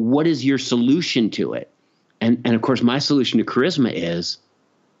 what is your solution to it? And of course, my solution to charisma is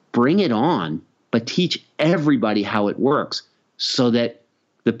bring it on, but teach everybody how it works so that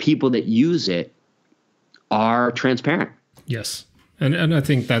the people that use it are transparent. Yes. And I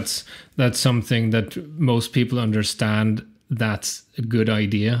think that's something that most people understand. That's a good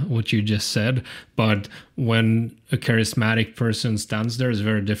idea, what you just said. But when a charismatic person stands there, it's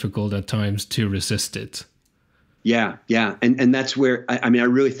very difficult at times to resist it. Yeah. And that's where, I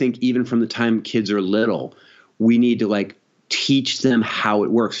really think even from the time kids are little, we need to teach them how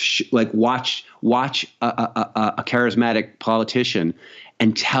it works. Watch a charismatic politician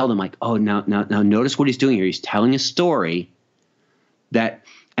and tell them now notice what he's doing here. He's telling a story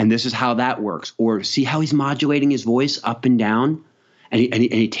and this is how that works. Or see how he's modulating his voice up and down, and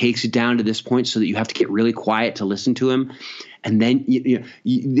he takes it down to this point so that you have to get really quiet to listen to him. And then you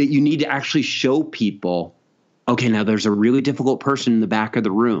need to actually show people, okay, now there's a really difficult person in the back of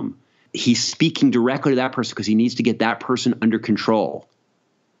the room. He's speaking directly to that person because he needs to get that person under control.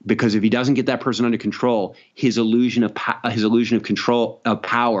 Because if he doesn't get that person under control, his illusion of control of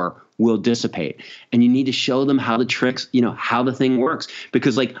power will dissipate. And you need to show them how the tricks, how the thing works.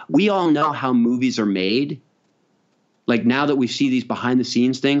 Because we all know how movies are made. Like, now that we see these behind the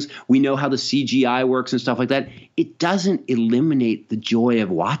scenes things, we know how the CGI works and stuff like that. It doesn't eliminate the joy of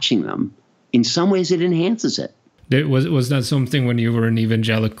watching them. In some ways, it enhances it. Was that something when you were an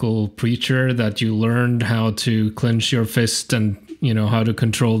evangelical preacher that you learned how to clench your fist and, how to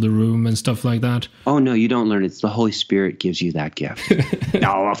control the room and stuff like that? Oh, no, you don't learn it. It's the Holy Spirit gives you that gift.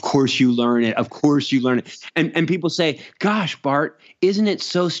 No, of course you learn it. Of course you learn it. And people say, gosh, Bart, isn't it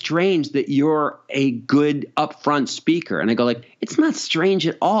so strange that you're a good upfront speaker? And I go it's not strange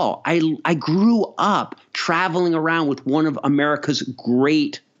at all. I grew up traveling around with one of America's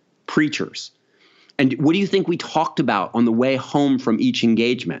great preachers. And what do you think we talked about on the way home from each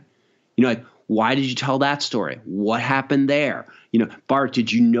engagement? Why did you tell that story? What happened there? Bart,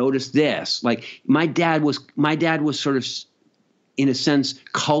 did you notice this? My dad was sort of, in a sense,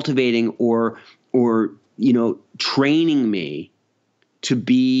 cultivating or training me to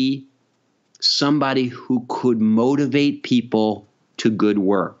be somebody who could motivate people to good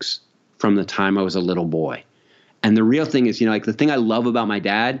works from the time I was a little boy. And the real thing is, like the thing I love about my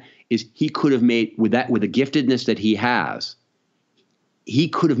dad is he could have made, with the giftedness that he has, he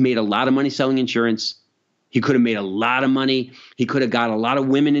could have made a lot of money selling insurance. He could have made a lot of money. He could have got a lot of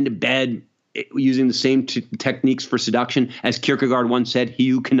women into bed using the same techniques for seduction. As Kierkegaard once said, he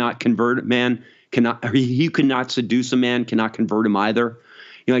who cannot convert a man he who cannot seduce a man cannot convert him either.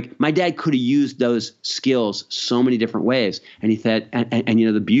 Like my dad could have used those skills so many different ways. And he said, and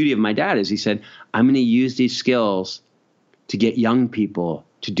the beauty of my dad is he said, I'm going to use these skills to get young people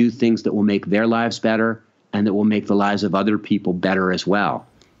to do things that will make their lives better and that will make the lives of other people better as well.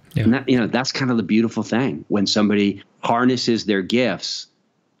 Yeah. And that, that's kind of the beautiful thing when somebody harnesses their gifts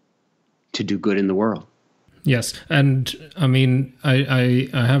to do good in the world. Yes. And I mean, I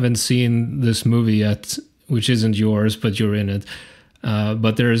haven't seen this movie yet, which isn't yours, but you're in it.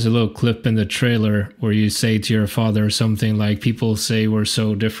 But there is a little clip in the trailer where you say to your father something like, people say we're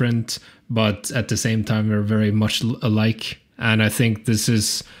so different, but at the same time, we're very much alike. And I think this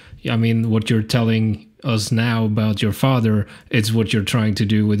is, what you're telling us now about your father, it's what you're trying to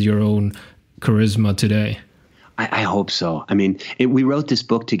do with your own charisma today. I hope so. We wrote this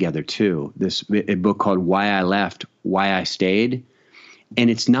book together too, a book called Why I Left, Why I Stayed.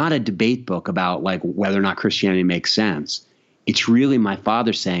 And it's not a debate book about like whether or not Christianity makes sense. It's really my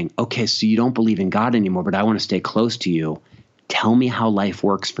father saying, okay, so you don't believe in God anymore, but I want to stay close to you. Tell me how life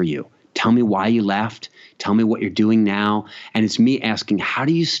works for you. Tell me why you left. Tell me what you're doing now. And it's me asking, how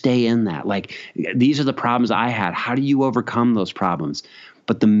do you stay in that? Like, these are the problems I had. How do you overcome those problems?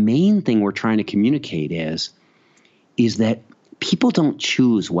 But the main thing we're trying to communicate is that people don't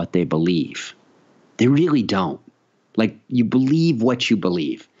choose what they believe. They really don't. Like, you believe what you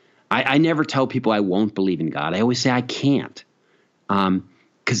believe. I never tell people I won't believe in God. I always say I can't.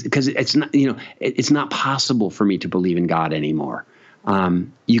 Because it's not, it's not possible for me to believe in God anymore.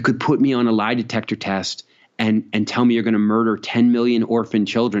 You could put me on a lie detector test and tell me you're going to murder 10 million orphan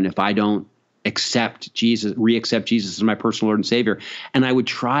children if I don't accept Jesus, re-accept Jesus as my personal Lord and Savior. And I would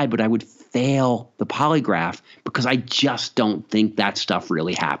try, but I would fail the polygraph because I just don't think that stuff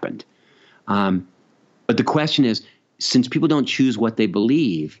really happened. But the question is, since people don't choose what they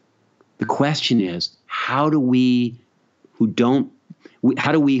believe, the question is, how do we who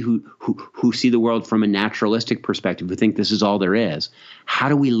see the world from a naturalistic perspective, who think this is all there is, how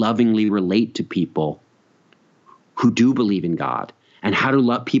do we lovingly relate to people who do believe in God? And how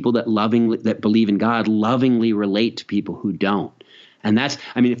do people that believe in God lovingly relate to people who don't? And that's,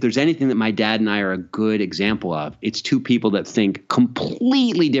 if there's anything that my dad and I are a good example of, it's two people that think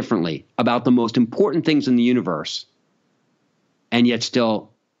completely differently about the most important things in the universe, and yet still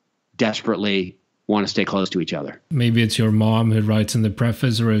desperately want to stay close to each other. Maybe it's your mom who writes in the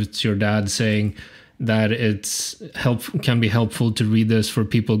preface, or it's your dad saying that can be helpful to read this for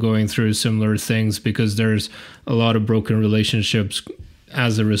people going through similar things, because there's a lot of broken relationships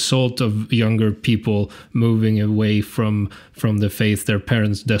as a result of younger people moving away from the faith their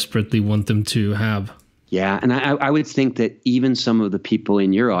parents desperately want them to have. Yeah, and I would think that even some of the people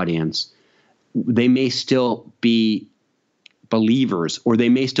in your audience, they may still be believers, or they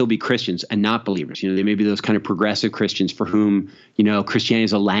may still be Christians and not believers. They may be those kind of progressive Christians for whom, Christianity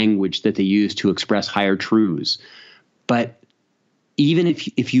is a language that they use to express higher truths. But even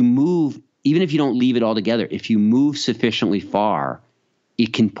if you don't leave it all together, if you move sufficiently far,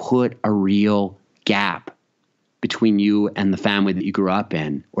 it can put a real gap between you and the family that you grew up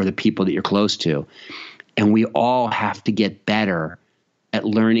in, or the people that you're close to. And we all have to get better at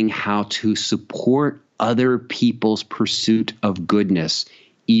learning how to support other people's pursuit of goodness,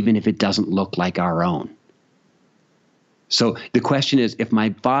 even if it doesn't look like our own. So the question is, if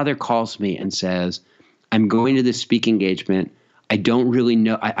my father calls me and says, I'm going to this speaking engagement, I don't really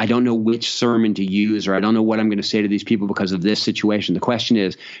know, I don't know which sermon to use, or I don't know what I'm going to say to these people because of this situation. The question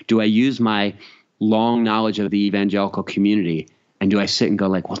is, do I use my long knowledge of the evangelical community, and do I sit and go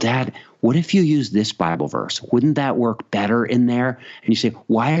like, well, Dad, what if you use this Bible verse? Wouldn't that work better in there? And you say,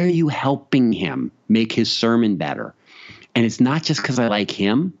 why are you helping him make his sermon better? And it's not just because I like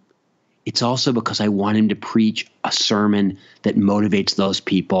him. It's also because I want him to preach a sermon that motivates those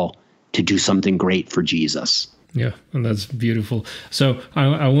people to do something great for Jesus. Yeah, and that's beautiful. So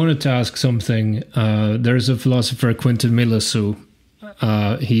I wanted to ask something. There's a philosopher, Quentin Millesou.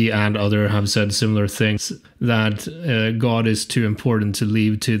 He and others have said similar things, that God is too important to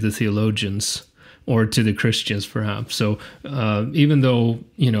leave to the theologians or to the Christians, perhaps. So even though,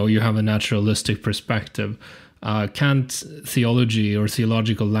 you have a naturalistic perspective, can't theology or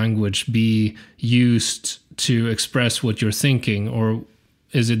theological language be used to express what you're thinking? Or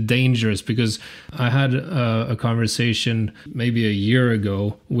is it dangerous? Because I had a conversation maybe a year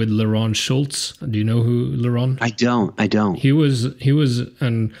ago with Laurent Schultz. Do you know who Laurent? I don't. He was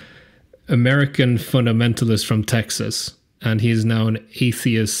an American fundamentalist from Texas, and he's now an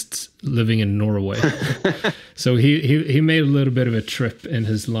atheist living in Norway. So he made a little bit of a trip in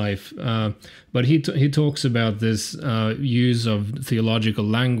his life. But he talks about this use of theological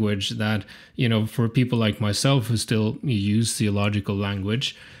language that, for people like myself who still use theological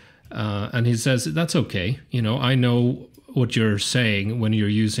language, and he says, that's okay. I know what you're saying when you're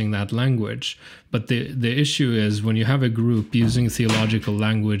using that language. But the issue is when you have a group using theological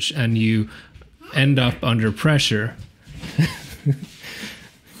language and you end up under pressure.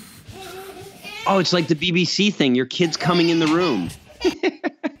 Oh, it's like the BBC thing. Your kid's coming in the room.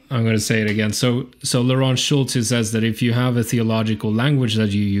 I'm going to say it again. So Laurent Schultz says that if you have a theological language that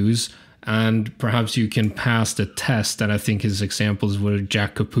you use, and perhaps you can pass the test, and I think his examples were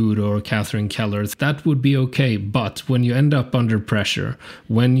Jack Caputo or Catherine Keller, that would be okay. But when you end up under pressure,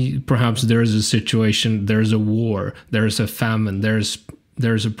 when perhaps there's a situation, there's a war, there's a famine, there's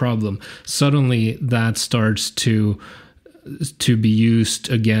a problem, suddenly that starts to be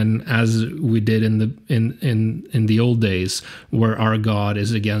used again, as we did in the old days, where our God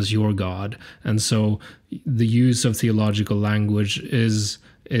is against your God. And so the use of theological language is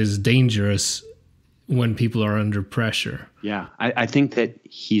dangerous when people are under pressure. Yeah, I think that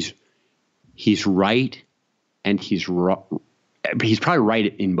he's right, and he's probably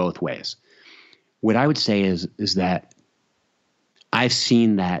right in both ways. What I would say is that I've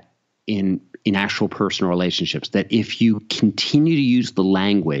seen that in actual personal relationships, that if you continue to use the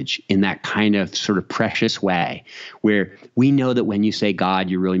language in that kind of sort of precious way, where we know that when you say God,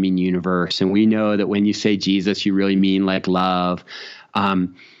 you really mean universe, and we know that when you say Jesus, you really mean like love, a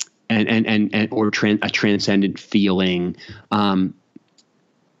transcendent feeling, that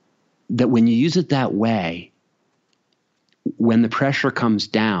when you use it that way, when the pressure comes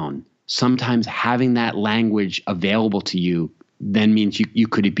down, sometimes having that language available to you then means you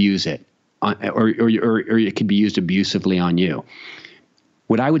could abuse it. Or it could be used abusively on you.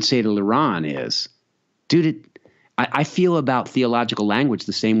 What I would say to Laurent is, dude, I feel about theological language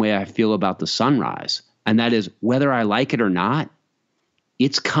the same way I feel about the sunrise. And that is, whether I like it or not,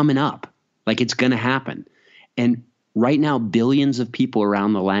 it's coming up. Like, it's going to happen. And right now, billions of people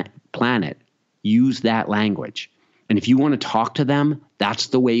around the planet use that language. And if you want to talk to them, that's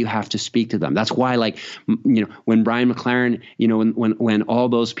the way you have to speak to them. That's why, like, when Brian McLaren, when all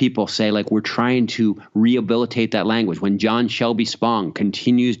those people say, like, we're trying to rehabilitate that language, when John Shelby Spong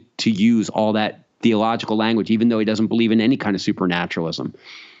continues to use all that theological language, even though he doesn't believe in any kind of supernaturalism,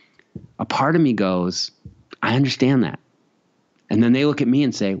 a part of me goes, I understand that. And then they look at me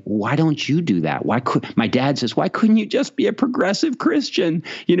and say, why don't you do that? My dad says, why couldn't you just be a progressive Christian?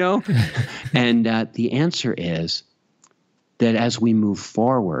 And the answer is that as we move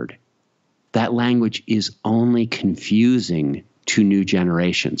forward, that language is only confusing to new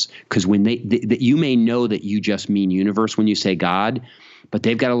generations. Because when you may know that you just mean universe when you say God, but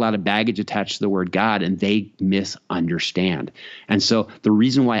they've got a lot of baggage attached to the word God, and they misunderstand. And so the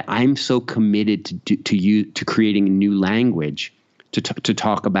reason why I'm so committed to creating a new language to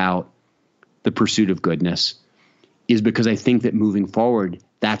talk about the pursuit of goodness is because I think that moving forward,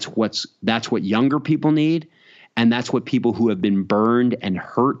 that's what younger people need. And that's what people who have been burned and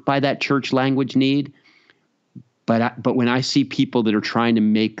hurt by that church language need. But when I see people that are trying to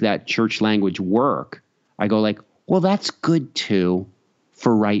make that church language work, I go like, well, that's good too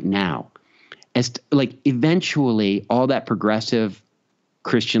for right now. Like, eventually all that progressive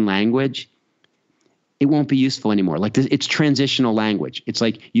Christian language, it won't be useful anymore. Like, it's transitional language. It's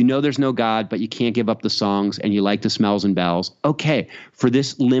like, there's no God, but you can't give up the songs, and you like the smells and bells. Okay, for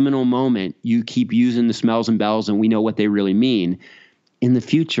this liminal moment, you keep using the smells and bells, and we know what they really mean. In the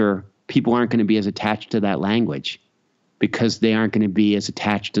future, people aren't going to be as attached to that language because they aren't going to be as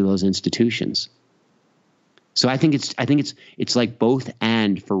attached to those institutions. So I think it's like both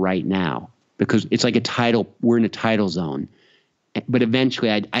and for right now, because it's like we're in a tidal zone. But eventually,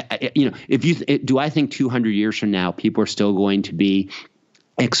 do I think 200 years from now, people are still going to be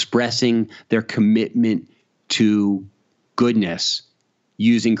expressing their commitment to goodness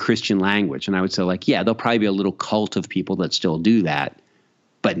using Christian language? And I would say, like, yeah, there'll probably be a little cult of people that still do that.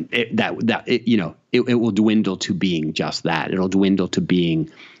 But it will dwindle to being just that. It'll dwindle to being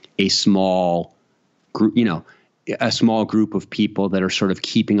a small group, a small group of people that are sort of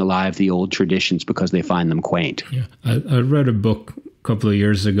keeping alive the old traditions because they find them quaint. Yeah, I read a book a couple of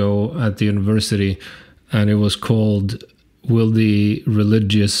years ago at the university, and it was called "Will the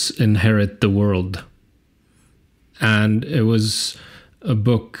Religious Inherit the World?" And it was a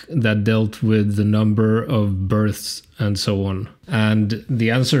book that dealt with the number of births and so on? And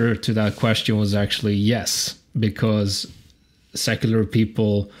the answer to that question was actually yes, because secular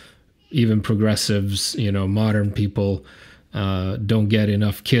people, even progressives, modern people, don't get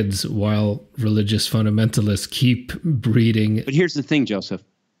enough kids, while religious fundamentalists keep breeding. But here's the thing, Joseph.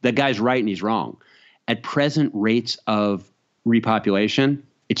 That guy's right and he's wrong. At present rates of repopulation,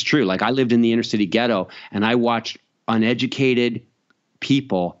 it's true. Like, I lived in the inner city ghetto and I watched uneducated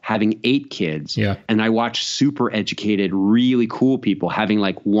people having 8 kids. Yeah. And I watched super educated, really cool people having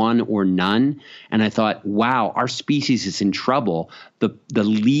like 1 or none. And I thought, wow, our species is in trouble. The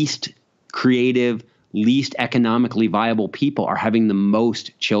least creative, least economically viable people are having the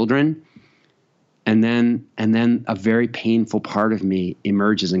most children. And then a very painful part of me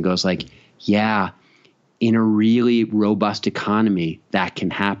emerges and goes like, yeah, in a really robust economy, that can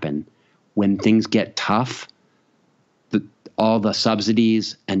happen. When things get tough, all the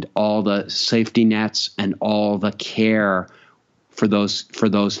subsidies and all the safety nets and all the care for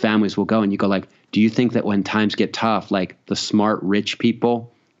those families will go. And you go like, do you think that when times get tough, like the smart rich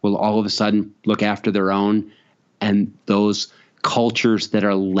people will all of a sudden look after their own, and those cultures that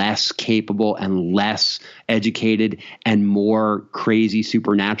are less capable and less educated and more crazy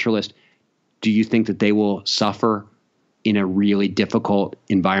supernaturalist, do you think that they will suffer in a really difficult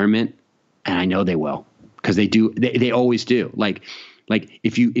environment? And I know they will. Because they do, they always do. Like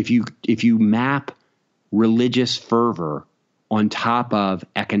if you map religious fervor on top of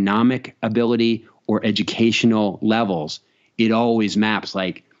economic ability or educational levels, it always maps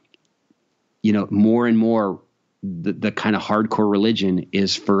like, more and more the kind of hardcore religion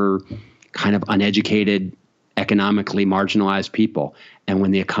is for kind of uneducated, economically marginalized people. And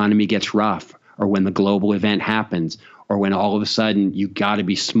when the economy gets rough, or when the global event happens, or when all of a sudden you got to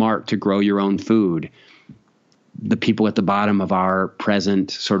be smart to grow your own food, the people at the bottom of our present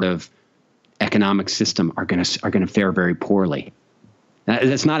sort of economic system are going to fare very poorly.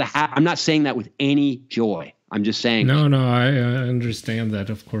 That's not I'm not saying that with any joy. I'm just saying. No, I understand that,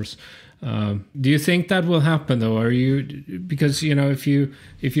 of course. Do you think that will happen though? Because if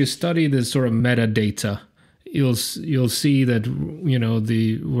you study this sort of metadata, you'll see that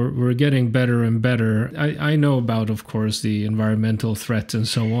we're getting better and better. I know about, of course, the environmental threat and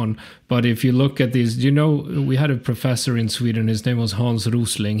so on. But if you look at these, we had a professor in Sweden. His name was Hans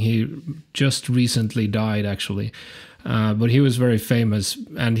Rosling. He just recently died, actually, but he was very famous,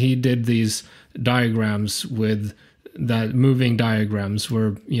 and he did these diagrams with that moving diagrams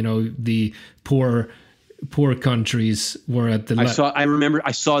where the poor countries were at the I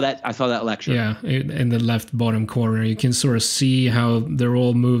saw that lecture. Yeah, in the left bottom corner. You can sort of see how they're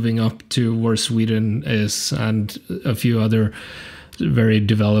all moving up to where Sweden is and a few other very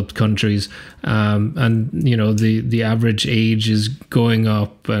developed countries. And the average age is going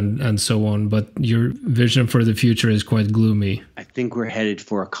up and so on. But your vision for the future is quite gloomy. I think we're headed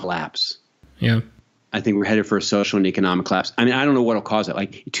for a collapse. Yeah. I think we're headed for a social and economic collapse. I mean, I don't know what will cause it.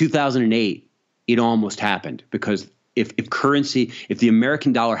 Like 2008, it almost happened, because if the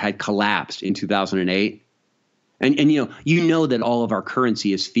American dollar had collapsed in 2008, and that all of our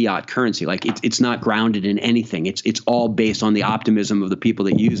currency is fiat currency, like it's not grounded in anything. It's all based on the optimism of the people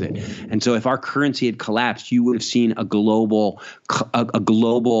that use it. And so if our currency had collapsed, you would have seen a global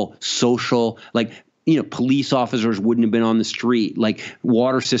social, like, police officers wouldn't have been on the street, like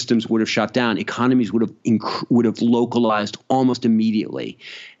water systems would have shut down, economies would have localized almost immediately.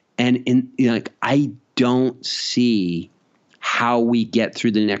 And I don't see how we get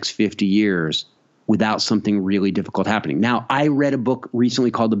through the next 50 years without something really difficult happening. Now, I read a book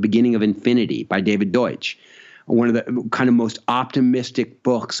recently called The Beginning of Infinity by David Deutsch, one of the kind of most optimistic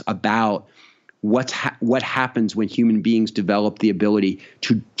books about what happens when human beings develop the ability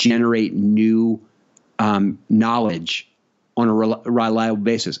to generate new knowledge on a reliable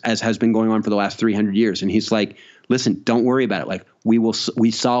basis, as has been going on for the last 300 years. And he's like, listen, don't worry about it. Like,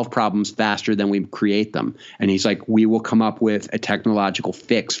 we solve problems faster than we create them. And he's like, we will come up with a technological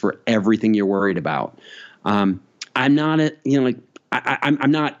fix for everything you're worried about. I'm not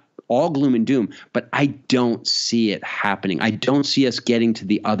I'm not all gloom and doom, but I don't see it happening. I don't see us getting to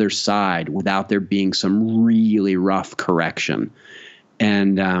the other side without there being some really rough correction.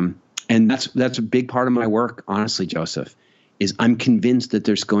 And that's a big part of my work, honestly, Joseph, is I'm convinced that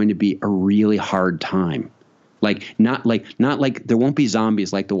there's going to be a really hard time. Not like there won't be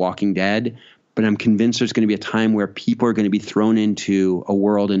zombies like The Walking Dead, but I'm convinced there's going to be a time where people are going to be thrown into a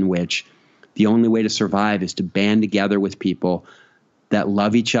world in which the only way to survive is to band together with people that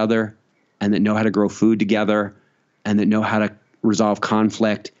love each other and that know how to grow food together and that know how to resolve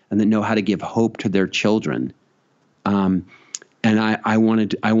conflict and that know how to give hope to their children. And I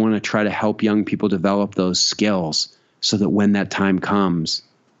want to try to help young people develop those skills so that when that time comes,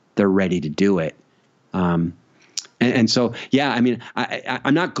 they're ready to do it. And so, yeah, I mean,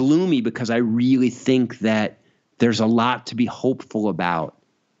 I'm not gloomy because I really think that there's a lot to be hopeful about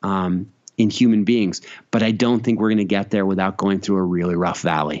in human beings, but I don't think we're going to get there without going through a really rough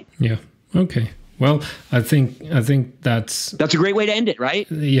valley. Yeah. Okay. Well, I think that's a great way to end it, right?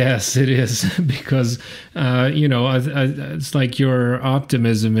 Yes, it is, because it's like your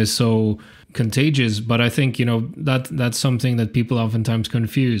optimism is so contagious, but I think that's something that people oftentimes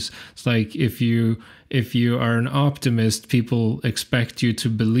confuse. It's like if you are an optimist, people expect you to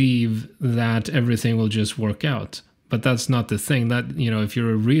believe that everything will just work out, but that's not the thing. That if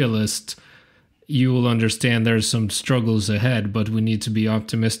you're a realist, you will understand there's some struggles ahead, but we need to be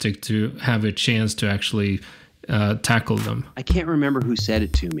optimistic to have a chance to actually tackle them. I can't remember who said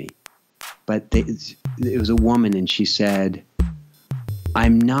it to me, but it was a woman, and she said,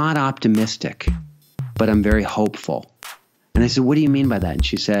 "I'm not optimistic, but I'm very hopeful." And I said, "What do you mean by that?" And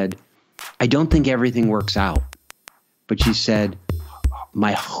she said, "I don't think everything works out." But she said,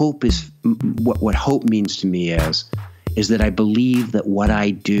 "My hope is, what hope means to me is that I believe that what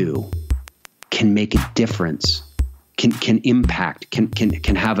I do can make a difference, can impact,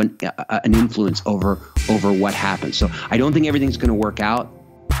 can have an influence over what happens. So I don't think everything's going to work out,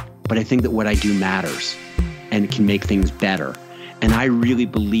 but I think that what I do matters and can make things better." And I really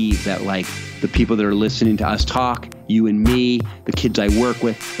believe that, like, the people that are listening to us talk, you and me, the kids I work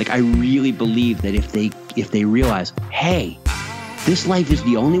with, like, I really believe that if they realize, hey, this life is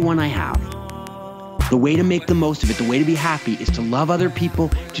the only one I have, the way to make the most of it, the way to be happy, is to love other people,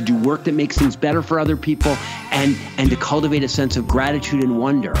 to do work that makes things better for other people, and to cultivate a sense of gratitude and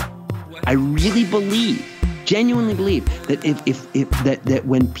wonder. I really believe, genuinely believe, that that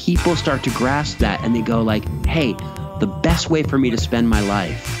when people start to grasp that and they go like, hey, the best way for me to spend my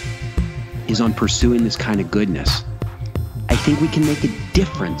life is on pursuing this kind of goodness, I think we can make a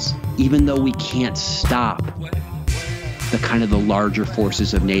difference, even though we can't stop the larger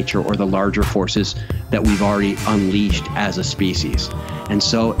forces of nature or the larger forces that we've already unleashed as a species. And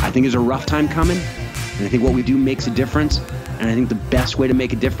so I think there's a rough time coming, and I think what we do makes a difference, and I think the best way to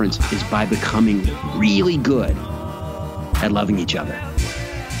make a difference is by becoming really good at loving each other.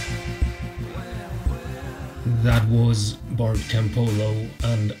 That was Bart Campolo,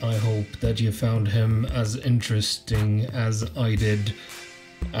 and I hope that you found him as interesting as I did.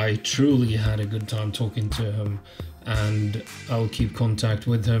 I truly had a good time talking to him, and I'll keep contact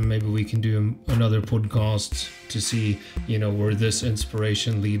with him. Maybe we can do another podcast to see, where this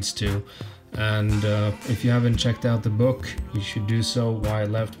inspiration leads to. And if you haven't checked out the book, you should do so. Why I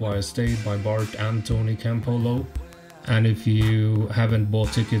Left, Why I Stayed by Bart and Tony Campolo. And if you haven't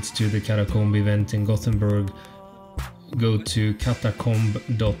bought tickets to the Katakomb event in Gothenburg, go to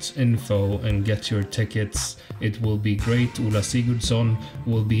Katakomb.info and get your tickets. It will be great. Ola Sigurdsson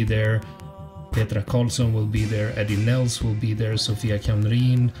will be there. Petra Karlsson will be there. Eddie Nels will be there. Sofia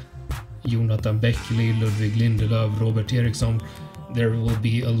Kamrin, Jonathan Beckley, Ludwig Lindelöf, Robert Eriksson. There will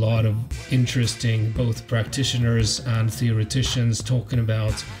be a lot of interesting both practitioners and theoreticians talking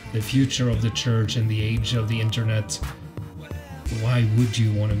about the future of the church in the age of the internet. Why would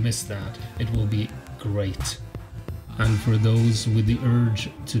you want to miss that? It will be great. And for those with the urge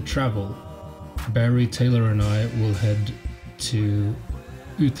to travel, Barry Taylor and I will head to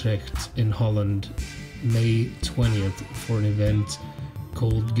Utrecht in Holland May 20th for an event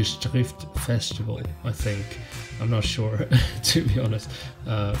called Geestdrift Festival, I think. I'm not sure, to be honest,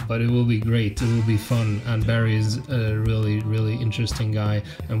 but it will be great. It will be fun, and Barry is a really, really interesting guy,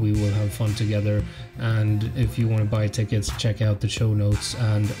 and we will have fun together. And if you want to buy tickets, check out the show notes,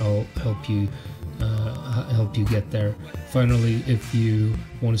 and I'll help you get there. Finally, if you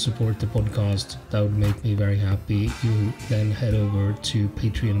want to support the podcast, that would make me very happy. You then head over to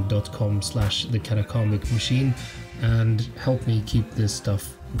patreon.com/thecatakombic and help me keep this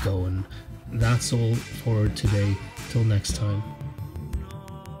stuff going. That's all for today. Till next time.